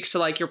 that speaks to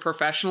like your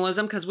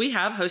professionalism, because we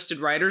have hosted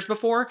writers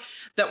before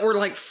that were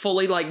like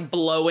fully like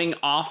blowing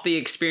off the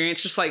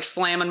experience, just like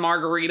slamming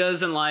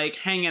margaritas and like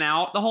hanging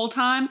out the whole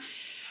time.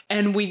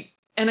 And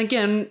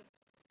again,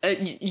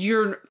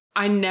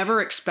 I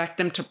never expect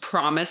them to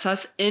promise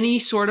us any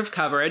sort of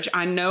coverage.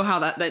 I know how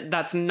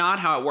that's not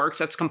how it works.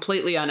 That's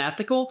completely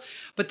unethical.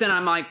 But then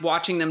I'm like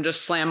watching them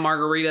just slam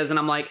margaritas, and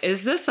I'm like,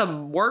 is this a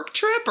work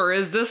trip, or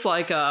is this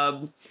like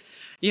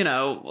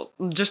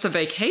just a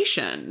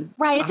vacation?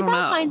 Right. I It's don't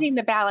about know. finding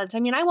the balance. I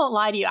mean, I won't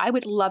lie to you. I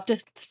would love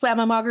to slam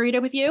a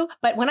margarita with you,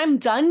 but when I'm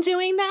done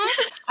doing that,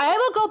 I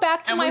will go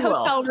back to And my we will.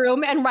 hotel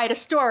room and write a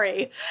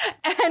story.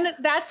 And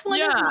that's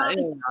one of Yeah. my,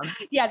 Yeah.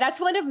 yeah,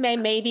 that's one of my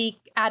maybe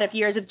out of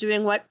years of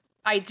doing what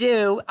I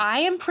do.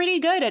 I am pretty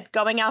good at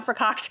going out for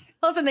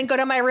cocktails and then go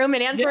to my room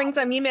and Yeah. answering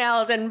some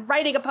emails and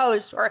writing a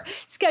post or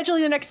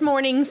scheduling the next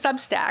morning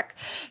Substack.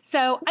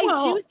 So I do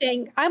Well,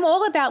 think I'm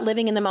all about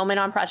living in the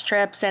moment on press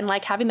trips and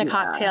like having the yeah.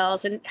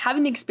 cocktails and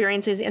having the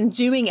experiences and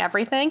doing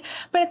everything.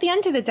 But at the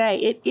end of the day,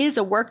 it is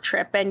a work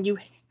trip and you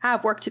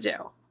have work to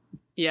do.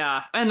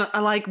 Yeah. And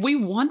like we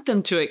want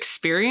them to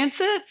experience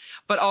it,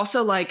 but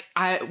also like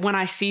when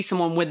I see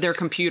someone with their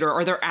computer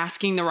or they're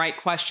asking the right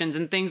questions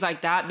and things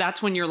like that,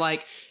 that's when you're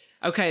like,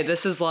 okay,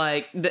 this is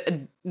like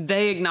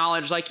they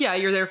acknowledge like, yeah,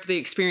 you're there for the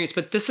experience,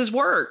 but this is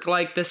work.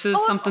 Like this is Oh,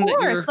 of something that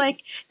course. you're.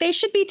 Like they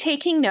should be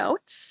taking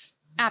notes.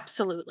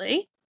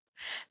 Absolutely.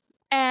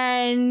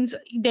 And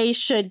they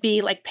should be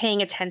like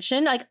paying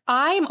attention. Like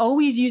I'm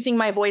always using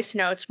my voice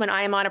notes when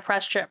I'm on a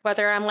press trip,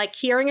 whether I'm like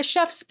hearing a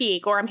chef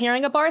speak or I'm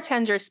hearing a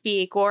bartender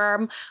speak or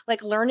I'm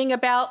like learning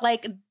about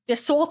like the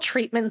soul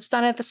treatments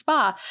done at the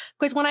spa.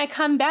 Because when I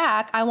come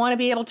back, I want to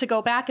be able to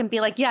go back and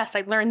be like, yes,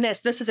 I learned this.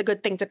 This is a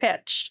good thing to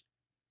pitch.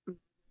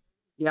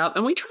 Yep.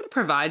 And we try to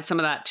provide some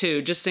of that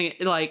too, just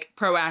like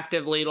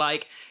proactively,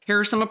 like, here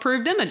are some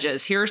approved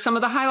images. Here are some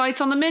of the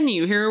highlights on the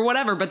menu, here or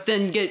whatever, but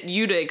then get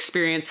you to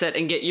experience it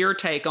and get your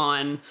take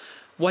on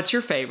what's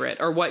your favorite,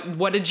 or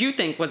what did you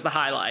think was the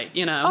highlight,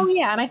 you Oh know?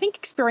 yeah, and I think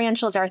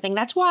experiential is everything.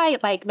 That's why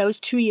like those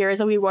 2 years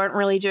that we weren't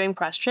really doing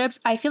press trips,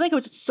 I feel like it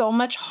was so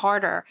much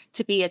harder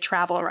to be a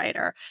travel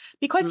writer.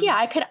 Because yeah,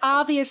 Mm. I could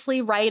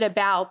obviously write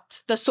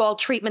about the soil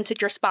treatments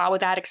at your spa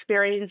without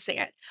experiencing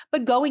it.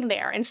 But going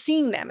there and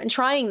seeing them and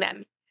trying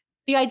them,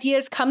 the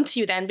ideas come to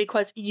you then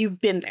because you've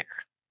been there.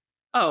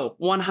 Oh,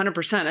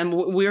 100%. And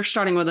we're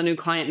starting with a new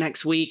client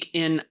next week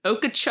in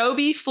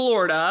Okeechobee,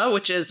 Florida,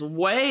 which is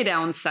way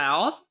down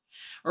south,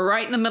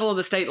 right in the middle of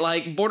the state,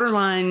 like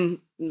borderline,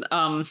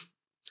 um,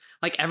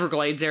 like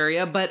Everglades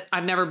area, but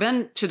I've never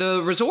been to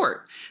the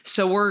resort.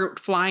 So we're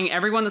flying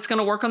everyone that's going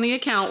to work on the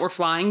account. We're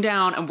flying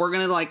down and we're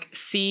going to like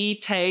see,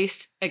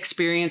 taste,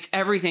 experience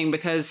everything,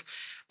 because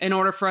in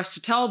order for us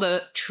to tell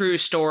the true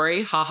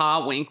story,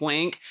 haha, wink,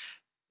 wink,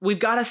 we've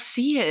got to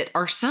see it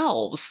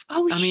ourselves.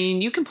 Oh, I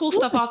mean, you can pull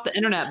stuff yeah. off the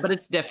internet, but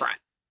it's different.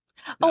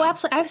 Oh, Yeah.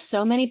 absolutely. I have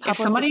so many If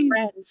publicist somebody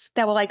friends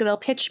that will like they'll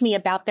pitch me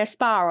about their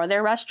spa or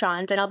their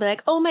restaurant and I'll be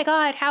like, "Oh my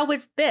God, how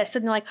was this?"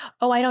 And they're like,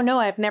 "Oh, I don't know.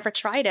 I've never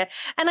tried it."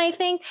 And I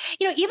think,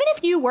 even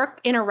if you work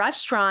in a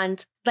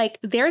restaurant, like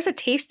there's a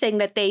tasting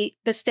that the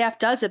staff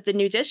does of the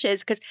new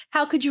dishes because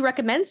how could you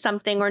recommend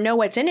something or know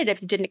what's in it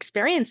if you didn't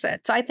experience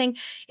it? So I think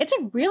it's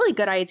a really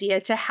good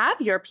idea to have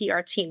your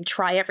PR team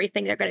try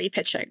everything they're going to be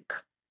pitching.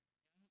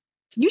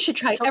 You should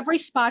try so every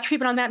spa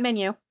treatment on that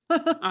menu.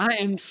 I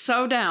am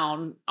so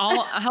down.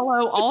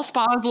 All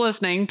spas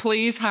listening,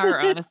 please hire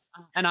us,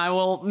 and I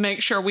will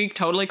make sure we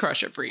totally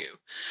crush it for you.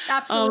 Um,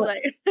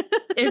 Absolutely.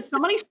 if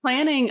somebody's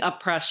planning a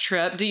press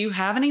trip, do you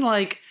have any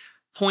like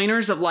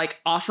pointers of like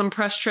awesome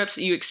press trips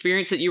that you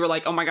experienced that you were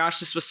like, oh my gosh,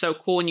 this was so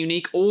cool and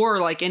unique, or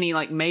like any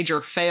like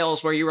major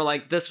fails where you were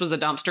like, this was a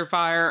dumpster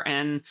fire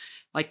and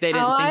like they Oh,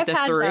 didn't think I've this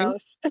had through?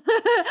 both.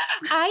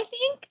 I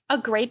think a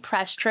great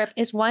press trip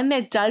is one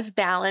that does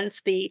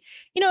balance the,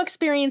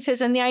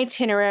 experiences and the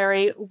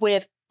itinerary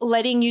with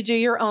letting you do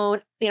your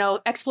own,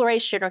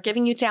 exploration or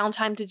giving you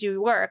downtime to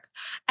do work.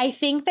 I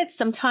think that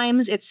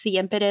sometimes it's the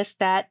impetus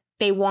that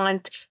they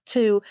want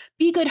to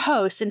be good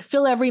hosts and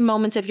fill every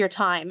moment of your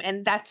time,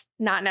 and that's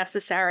not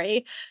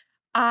necessary.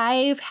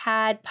 I've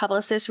had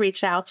publicists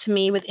reach out to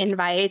me with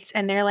invites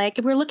and they're like,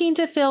 we're looking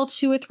to fill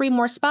 2 or 3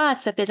 more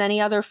spots if there's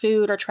any other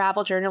food or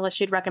travel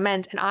journalists you'd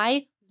recommend. And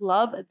I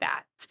love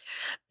that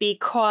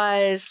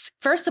because,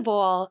 first of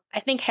all, I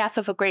think half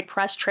of a great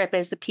press trip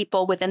is the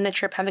people within the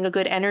trip having a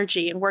good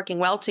energy and working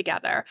well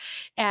together.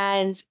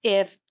 And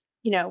if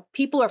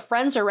people are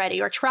friends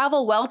already or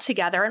travel well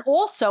together and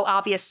also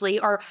obviously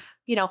are,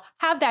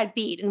 have that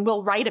beat and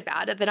will write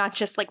about it. They're not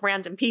just like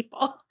random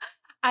people.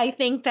 I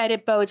think that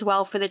it bodes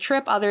well for the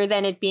trip, other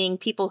than it being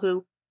people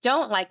who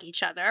don't like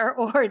each other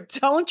or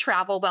don't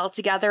travel well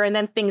together. And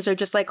then things are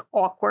just like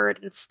awkward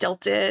and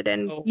stilted.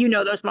 And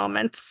those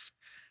moments.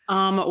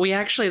 We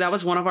actually, that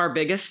was one of our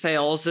biggest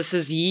fails. This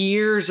is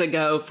years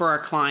ago for our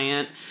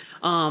client.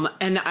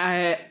 And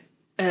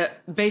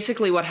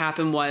basically what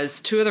happened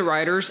was two of the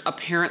writers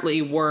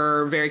apparently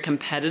were very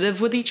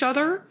competitive with each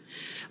other.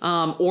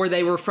 Or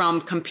they were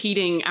from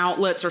competing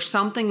outlets or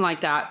something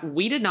like that.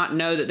 We did not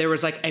know that there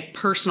was like a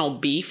personal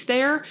beef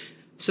there.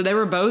 So they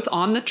were both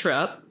on the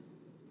trip.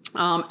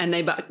 And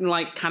they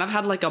like kind of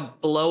had like a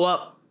blow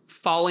up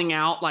falling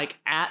out like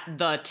at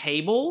the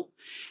table.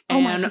 Oh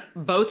my And God.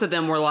 both of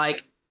them were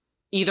like,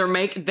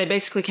 they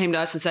basically came to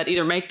us and said,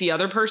 either make the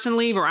other person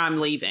leave or I'm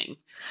leaving.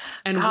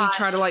 And we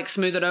try to Gosh. like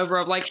smooth it over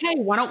of like, hey,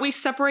 why don't we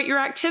separate your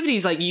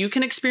activities? Like you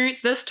can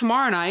experience this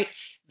tomorrow night.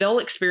 They'll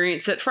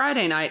experience it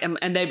Friday night.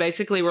 And they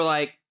basically were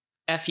like,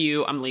 F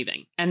you, I'm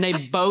leaving. And they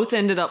both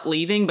ended up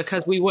leaving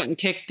because we wouldn't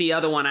kick the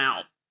other one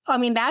out. I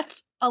mean,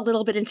 that's a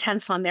little bit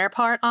intense on their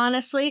part,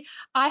 honestly.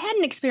 I had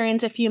an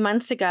experience a few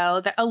months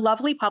ago that a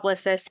lovely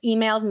publicist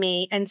emailed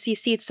me and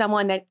CC'd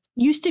someone that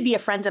used to be a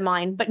friend of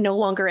mine, but no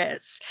longer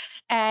is.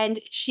 And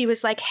she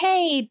was like,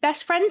 hey,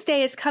 Best Friends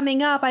Day is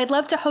coming up. I'd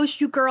love to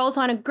host you girls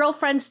on a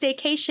girlfriend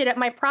staycation at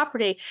my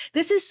property.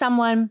 This is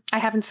someone I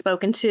haven't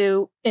spoken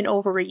to in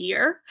over a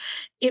year.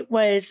 It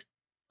was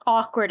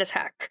awkward as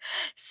heck.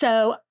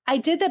 So I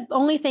did the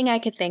only thing I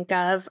could think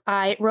of.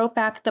 I wrote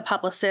back the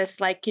publicist,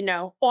 like,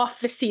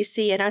 off the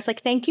CC. And I was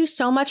like, thank you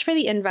so much for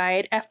the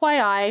invite.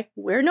 FYI,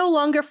 we're no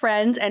longer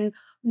friends. And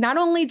not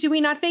only do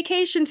we not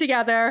vacation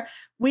together,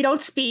 we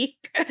don't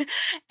speak.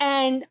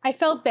 And I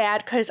felt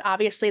bad because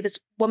obviously this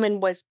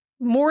woman was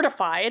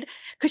mortified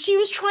because she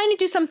was trying to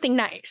do something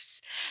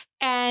nice.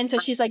 And so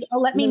she's like, oh,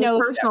 let me know.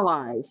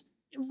 Personalized.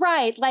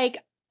 Right. Like,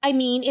 I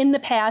mean, in the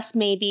past,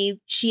 maybe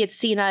she had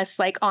seen us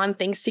like on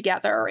things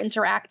together or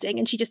interacting,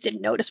 and she just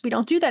didn't notice we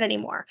don't do that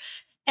anymore.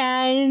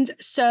 And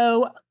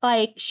so,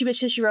 like, she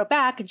wrote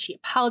back and she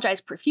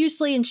apologized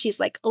profusely. And she's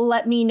like,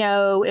 let me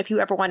know if you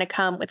ever want to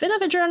come with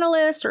another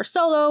journalist or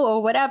solo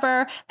or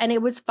whatever. And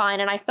it was fine.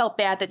 And I felt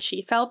bad that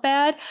she felt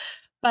bad.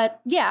 But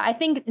yeah, I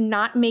think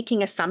not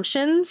making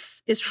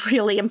assumptions is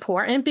really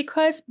important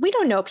because we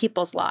don't know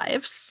people's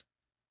lives.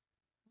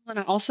 And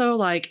I also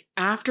like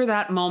after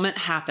that moment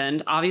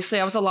happened, obviously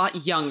I was a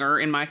lot younger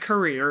in my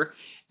career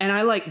and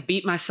I like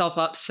beat myself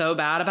up so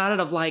bad about it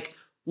of like,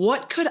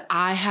 what could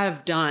I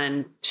have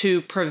done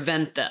to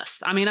prevent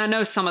this? I mean, I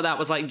know some of that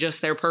was like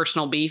just their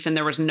personal beef and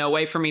there was no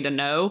way for me to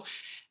know.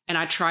 And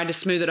I tried to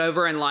smooth it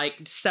over and like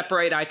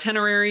separate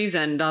itineraries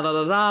and da da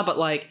da da. But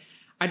like,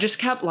 I just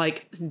kept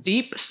like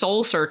deep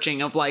soul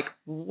searching of like,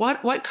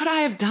 what could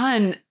I have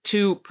done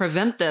to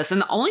prevent this?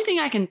 And the only thing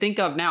I can think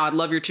of now, I'd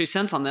love your 2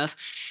 cents on this,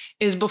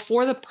 is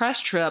before the press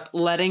trip,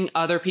 letting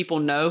other people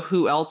know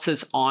who else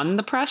is on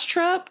the press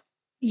trip.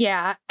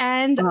 Yeah.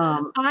 And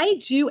I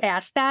do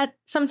ask that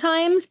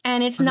sometimes.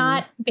 And it's Mhm.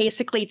 not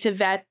basically to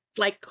vet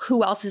like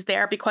who else is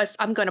there because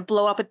I'm going to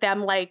blow up at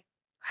them like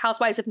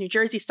Housewives of New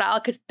Jersey style,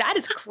 because that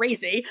is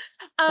crazy.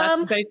 That's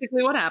Um,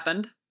 basically what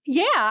happened.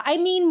 yeah. I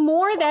mean,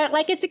 more that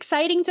like it's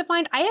exciting to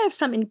find. I have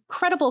some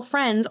incredible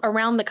friends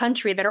around the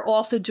country that are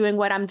also doing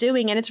what I'm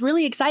doing. And it's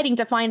really exciting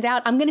to find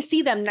out I'm going to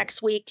see them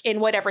next week in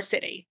whatever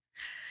city.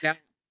 Yeah.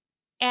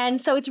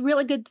 And so it's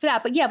really good for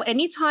that. But yeah, but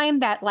anytime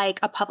that like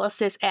a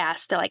publicist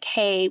asks, they're like,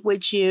 hey,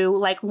 would you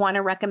like want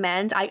to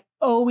recommend? I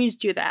always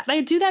do that. And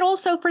I do that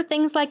also for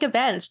things like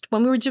events.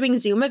 When we were doing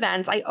Zoom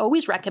events, I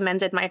always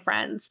recommended my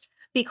friends.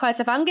 Because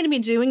if I'm going to be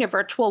doing a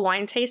virtual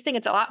wine tasting,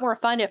 it's a lot more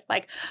fun if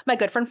like my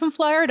good friend from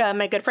Florida,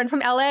 my good friend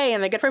from LA,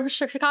 and my good friend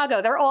from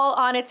Chicago, they're all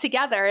on it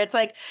together. It's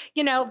like,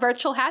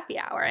 virtual happy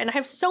hour. And I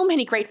have so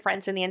many great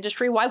friends in the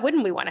industry. Why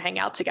wouldn't we want to hang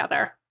out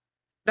together?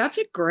 That's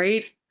a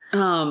great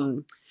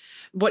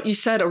what you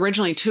said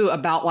originally too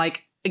about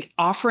like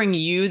offering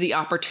you the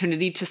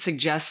opportunity to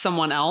suggest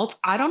someone else.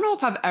 I don't know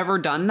if I've ever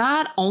done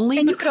that only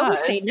And you could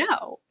always say because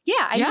no.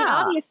 Yeah. I mean, yeah,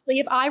 obviously,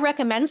 if I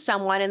recommend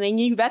someone and then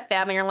you vet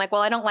them and you're like,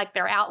 well, I don't like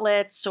their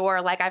outlets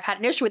or like I've had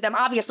an issue with them,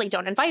 obviously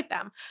don't invite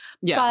them.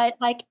 yeah. But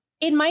like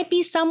it might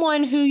be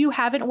someone who you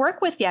haven't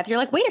worked with yet. You're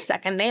like, wait a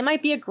second, they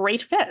might be a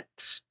great fit.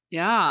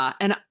 Yeah.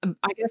 And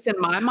I guess in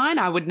my mind,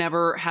 I would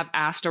never have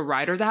asked a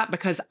writer that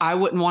because I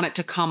wouldn't want it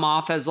to come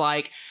off as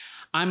like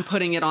I'm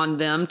putting it on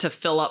them to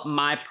fill up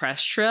my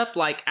press trip,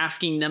 like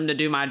asking them to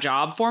do my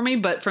job for me.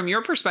 But from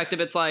your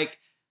perspective, it's like,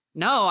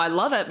 no, I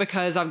love it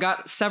because I've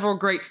got several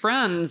great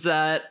friends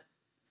that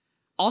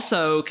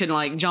also can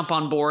like jump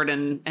on board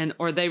and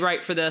or they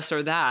write for this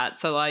or that.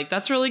 So like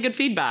that's really good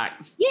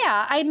feedback.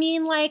 Yeah, I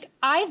mean, like,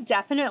 I've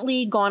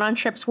definitely gone on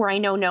trips where I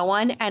know no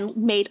one and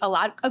made a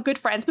lot of good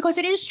friends because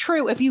it is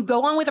true. If you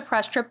go on with a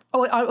press trip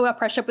or a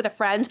press trip with a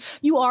friend,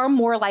 you are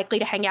more likely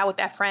to hang out with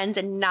that friend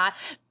and not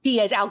be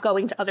as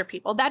outgoing to other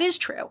people. That is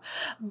true.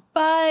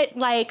 But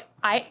like,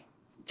 I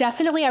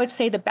would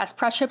say the best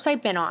press trips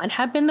I've been on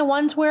have been the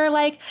ones where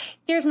like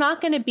there's not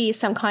going to be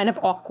some kind of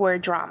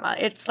awkward drama.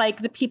 It's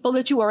like the people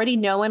that you already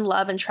know and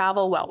love and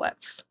travel well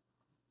with.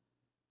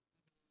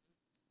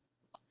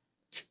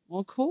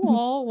 Well,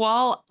 cool.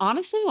 Well,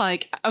 honestly,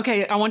 like,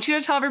 okay, I want you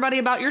to tell everybody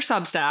about your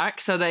Substack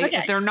so if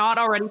Okay. they're not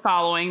already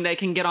following, they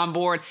can get on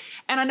board.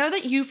 And I know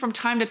that you from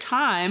time to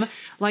time,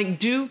 like,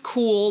 do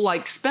cool,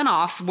 like,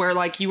 spinoffs where,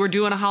 like, you were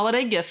doing a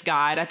holiday gift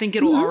guide. I think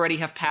it'll Mhm. already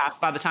have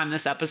passed by the time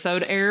this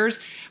episode airs,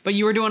 but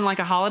you were doing like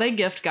a holiday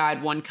gift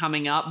guide one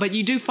coming up, but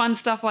you do fun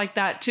stuff like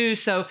that too.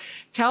 So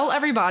tell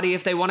everybody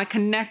if they want to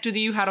connect with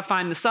you, how to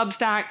find the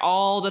Substack,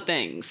 all the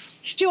things.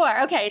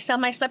 Sure. Okay. So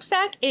my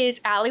Substack is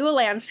Ali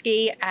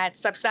Walansky at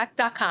substack.com.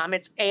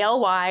 It's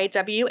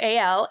ALYWALANSKY.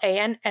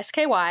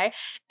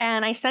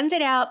 And I send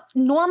it out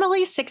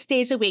normally 6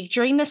 days a week.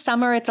 During the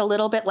summer, it's a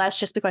little bit less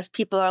just because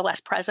people are less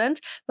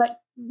present. But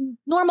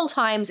normal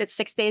times, it's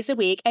 6 days a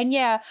week. And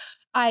yeah,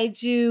 I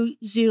do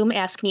Zoom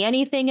Ask Me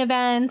Anything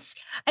events.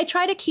 I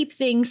try to keep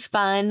things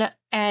fun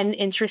and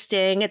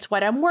interesting. It's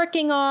what I'm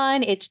working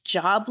on. It's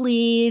job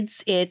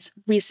leads. It's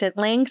recent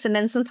links. And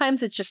then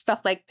sometimes it's just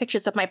stuff like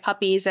pictures of my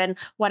puppies and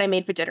what I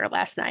made for dinner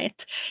last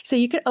night. So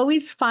you could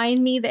always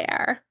find me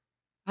there.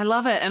 I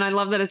love it. And I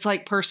love that it's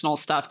like personal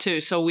stuff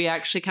too. So we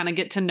actually kind of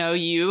get to know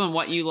you and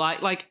what you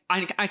like. Like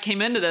I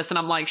came into this and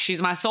I'm like,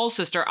 she's my soul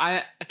sister.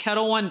 A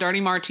Kettle One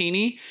dirty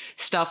martini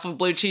stuffed with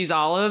blue cheese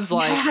olives,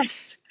 like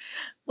Yes.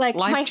 Like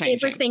life my favorite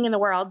changing. thing in the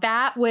world.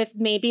 That with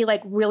maybe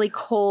like really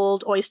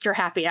cold oyster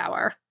happy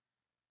hour.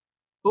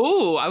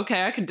 Ooh,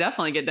 okay. I could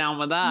definitely get down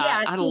with that.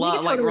 Yes, I we could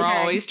love like totally raw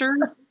hang.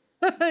 oyster.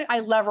 I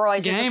love raw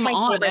oysters. It's Game my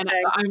on. favorite And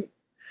thing. I'm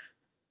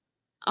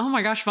oh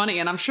my gosh, funny.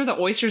 And I'm sure the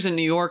oysters in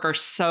New York are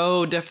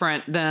so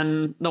different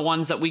than the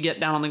ones that we get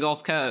down on the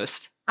Gulf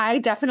Coast. I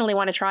definitely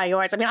want to try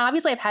yours. I mean,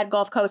 obviously, I've had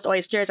Gulf Coast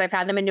oysters. I've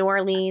had them in New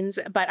Orleans,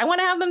 but I want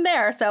to have them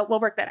there. So we'll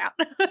work that out.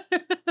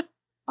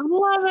 I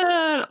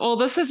love it. Well,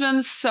 this has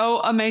been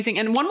so amazing.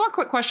 And one more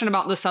quick question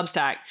about the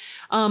Substack.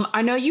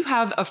 I know you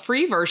have a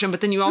free version,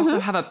 but then you also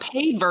Mhm. have a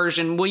paid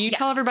version. Will you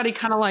tell Yes. everybody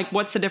kind of like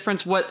what's the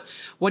difference? What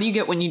do you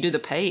get when you do the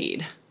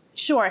paid?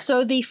 Sure.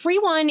 So the free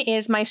one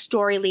is my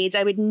story leads.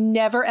 I would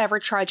never, ever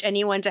charge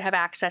anyone to have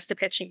access to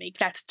pitching me.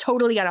 That's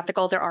totally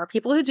unethical. There are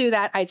people who do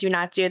that. I do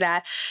not do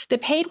that. The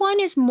paid one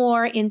is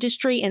more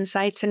industry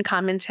insights and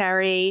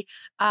commentary.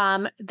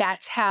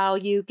 That's how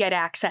you get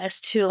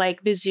access to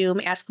like the Zoom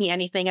Ask Me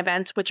Anything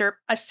events, which are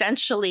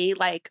essentially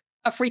like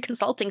a free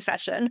consulting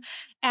session.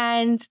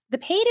 And the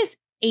paid is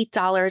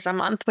 $8 a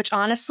month, which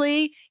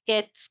honestly,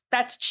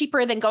 that's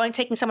cheaper than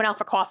taking someone out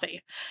for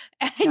coffee.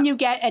 Yeah. And you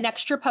get an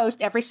extra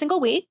post every single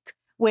week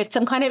with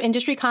some kind of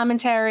industry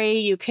commentary.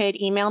 You could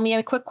email me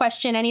a quick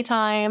question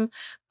anytime.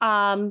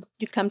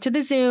 You come to the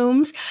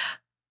Zooms.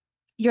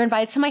 You're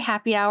invited to my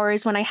happy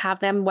hours when I have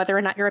them, whether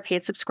or not you're a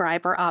paid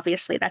subscriber.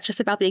 Obviously, that's just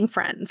about being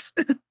friends.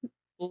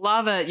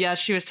 Love it. Yeah,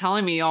 she was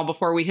telling me all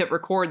before we hit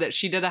record that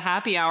she did a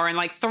happy hour and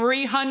like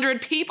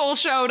 300 people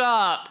showed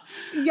up.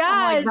 I'm like,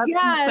 Yes, that's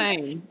yes.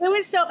 insane.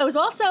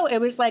 It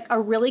was like a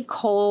really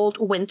cold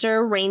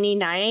winter rainy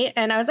night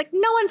and I was like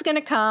no one's going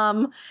to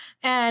come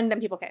and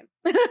then people came.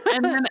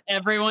 And then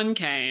everyone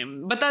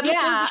came. But that just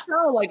goes to Yeah,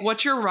 show like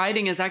what you're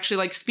writing is actually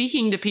like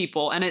speaking to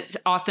people and it's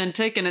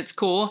authentic and it's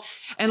cool.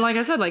 And like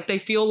I said, like they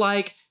feel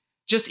like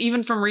just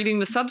even from reading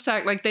the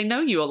Substack, like they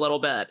know you a little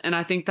bit. And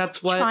I think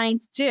that's what trying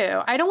to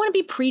do. I don't want to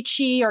be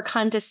preachy or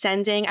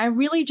condescending. I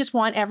really just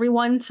want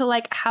everyone to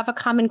like have a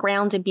common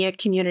ground and be a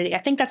community. I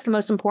think that's the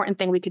most important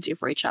thing we could do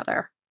for each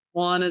other.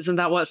 Well, and isn't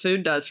that what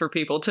food does for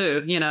people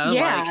too? Like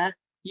Yeah.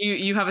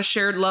 you have a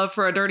shared love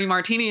for a dirty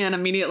martini and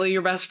immediately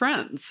you're best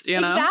friends, you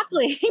know?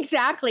 Exactly,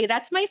 exactly.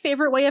 That's my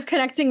favorite way of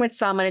connecting with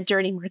someone, a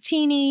dirty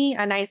martini,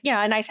 a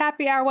nice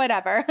happy hour,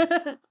 whatever.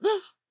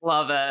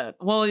 Love it.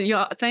 Well,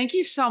 yeah, thank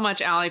you so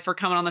much, Allie, for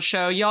coming on the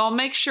show. Y'all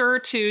make sure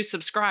to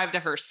subscribe to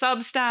her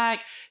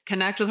Substack,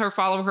 connect with her,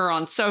 follow her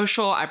on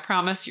social. I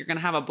promise you're going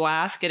to have a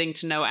blast getting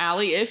to know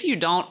Allie if you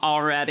don't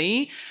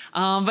already.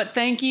 But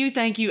thank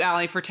you,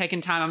 Allie, for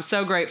taking time. I'm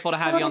so grateful to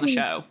have you on the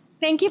show.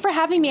 Thank you for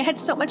having me. I had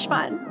so much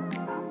fun.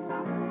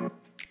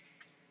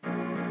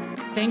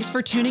 Thanks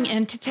for tuning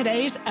in to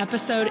today's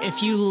episode.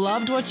 If you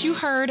loved what you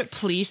heard,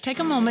 please take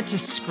a moment to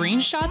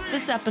screenshot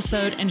this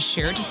episode and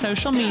share it to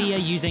social media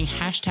using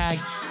hashtag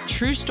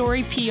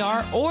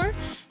TrueStoryPR, or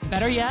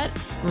better yet,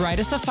 write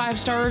us a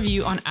 5-star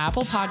review on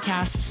Apple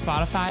Podcasts,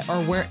 Spotify,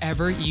 or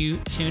wherever you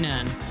tune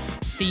in.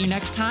 See you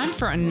next time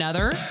for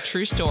another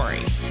True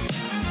Story.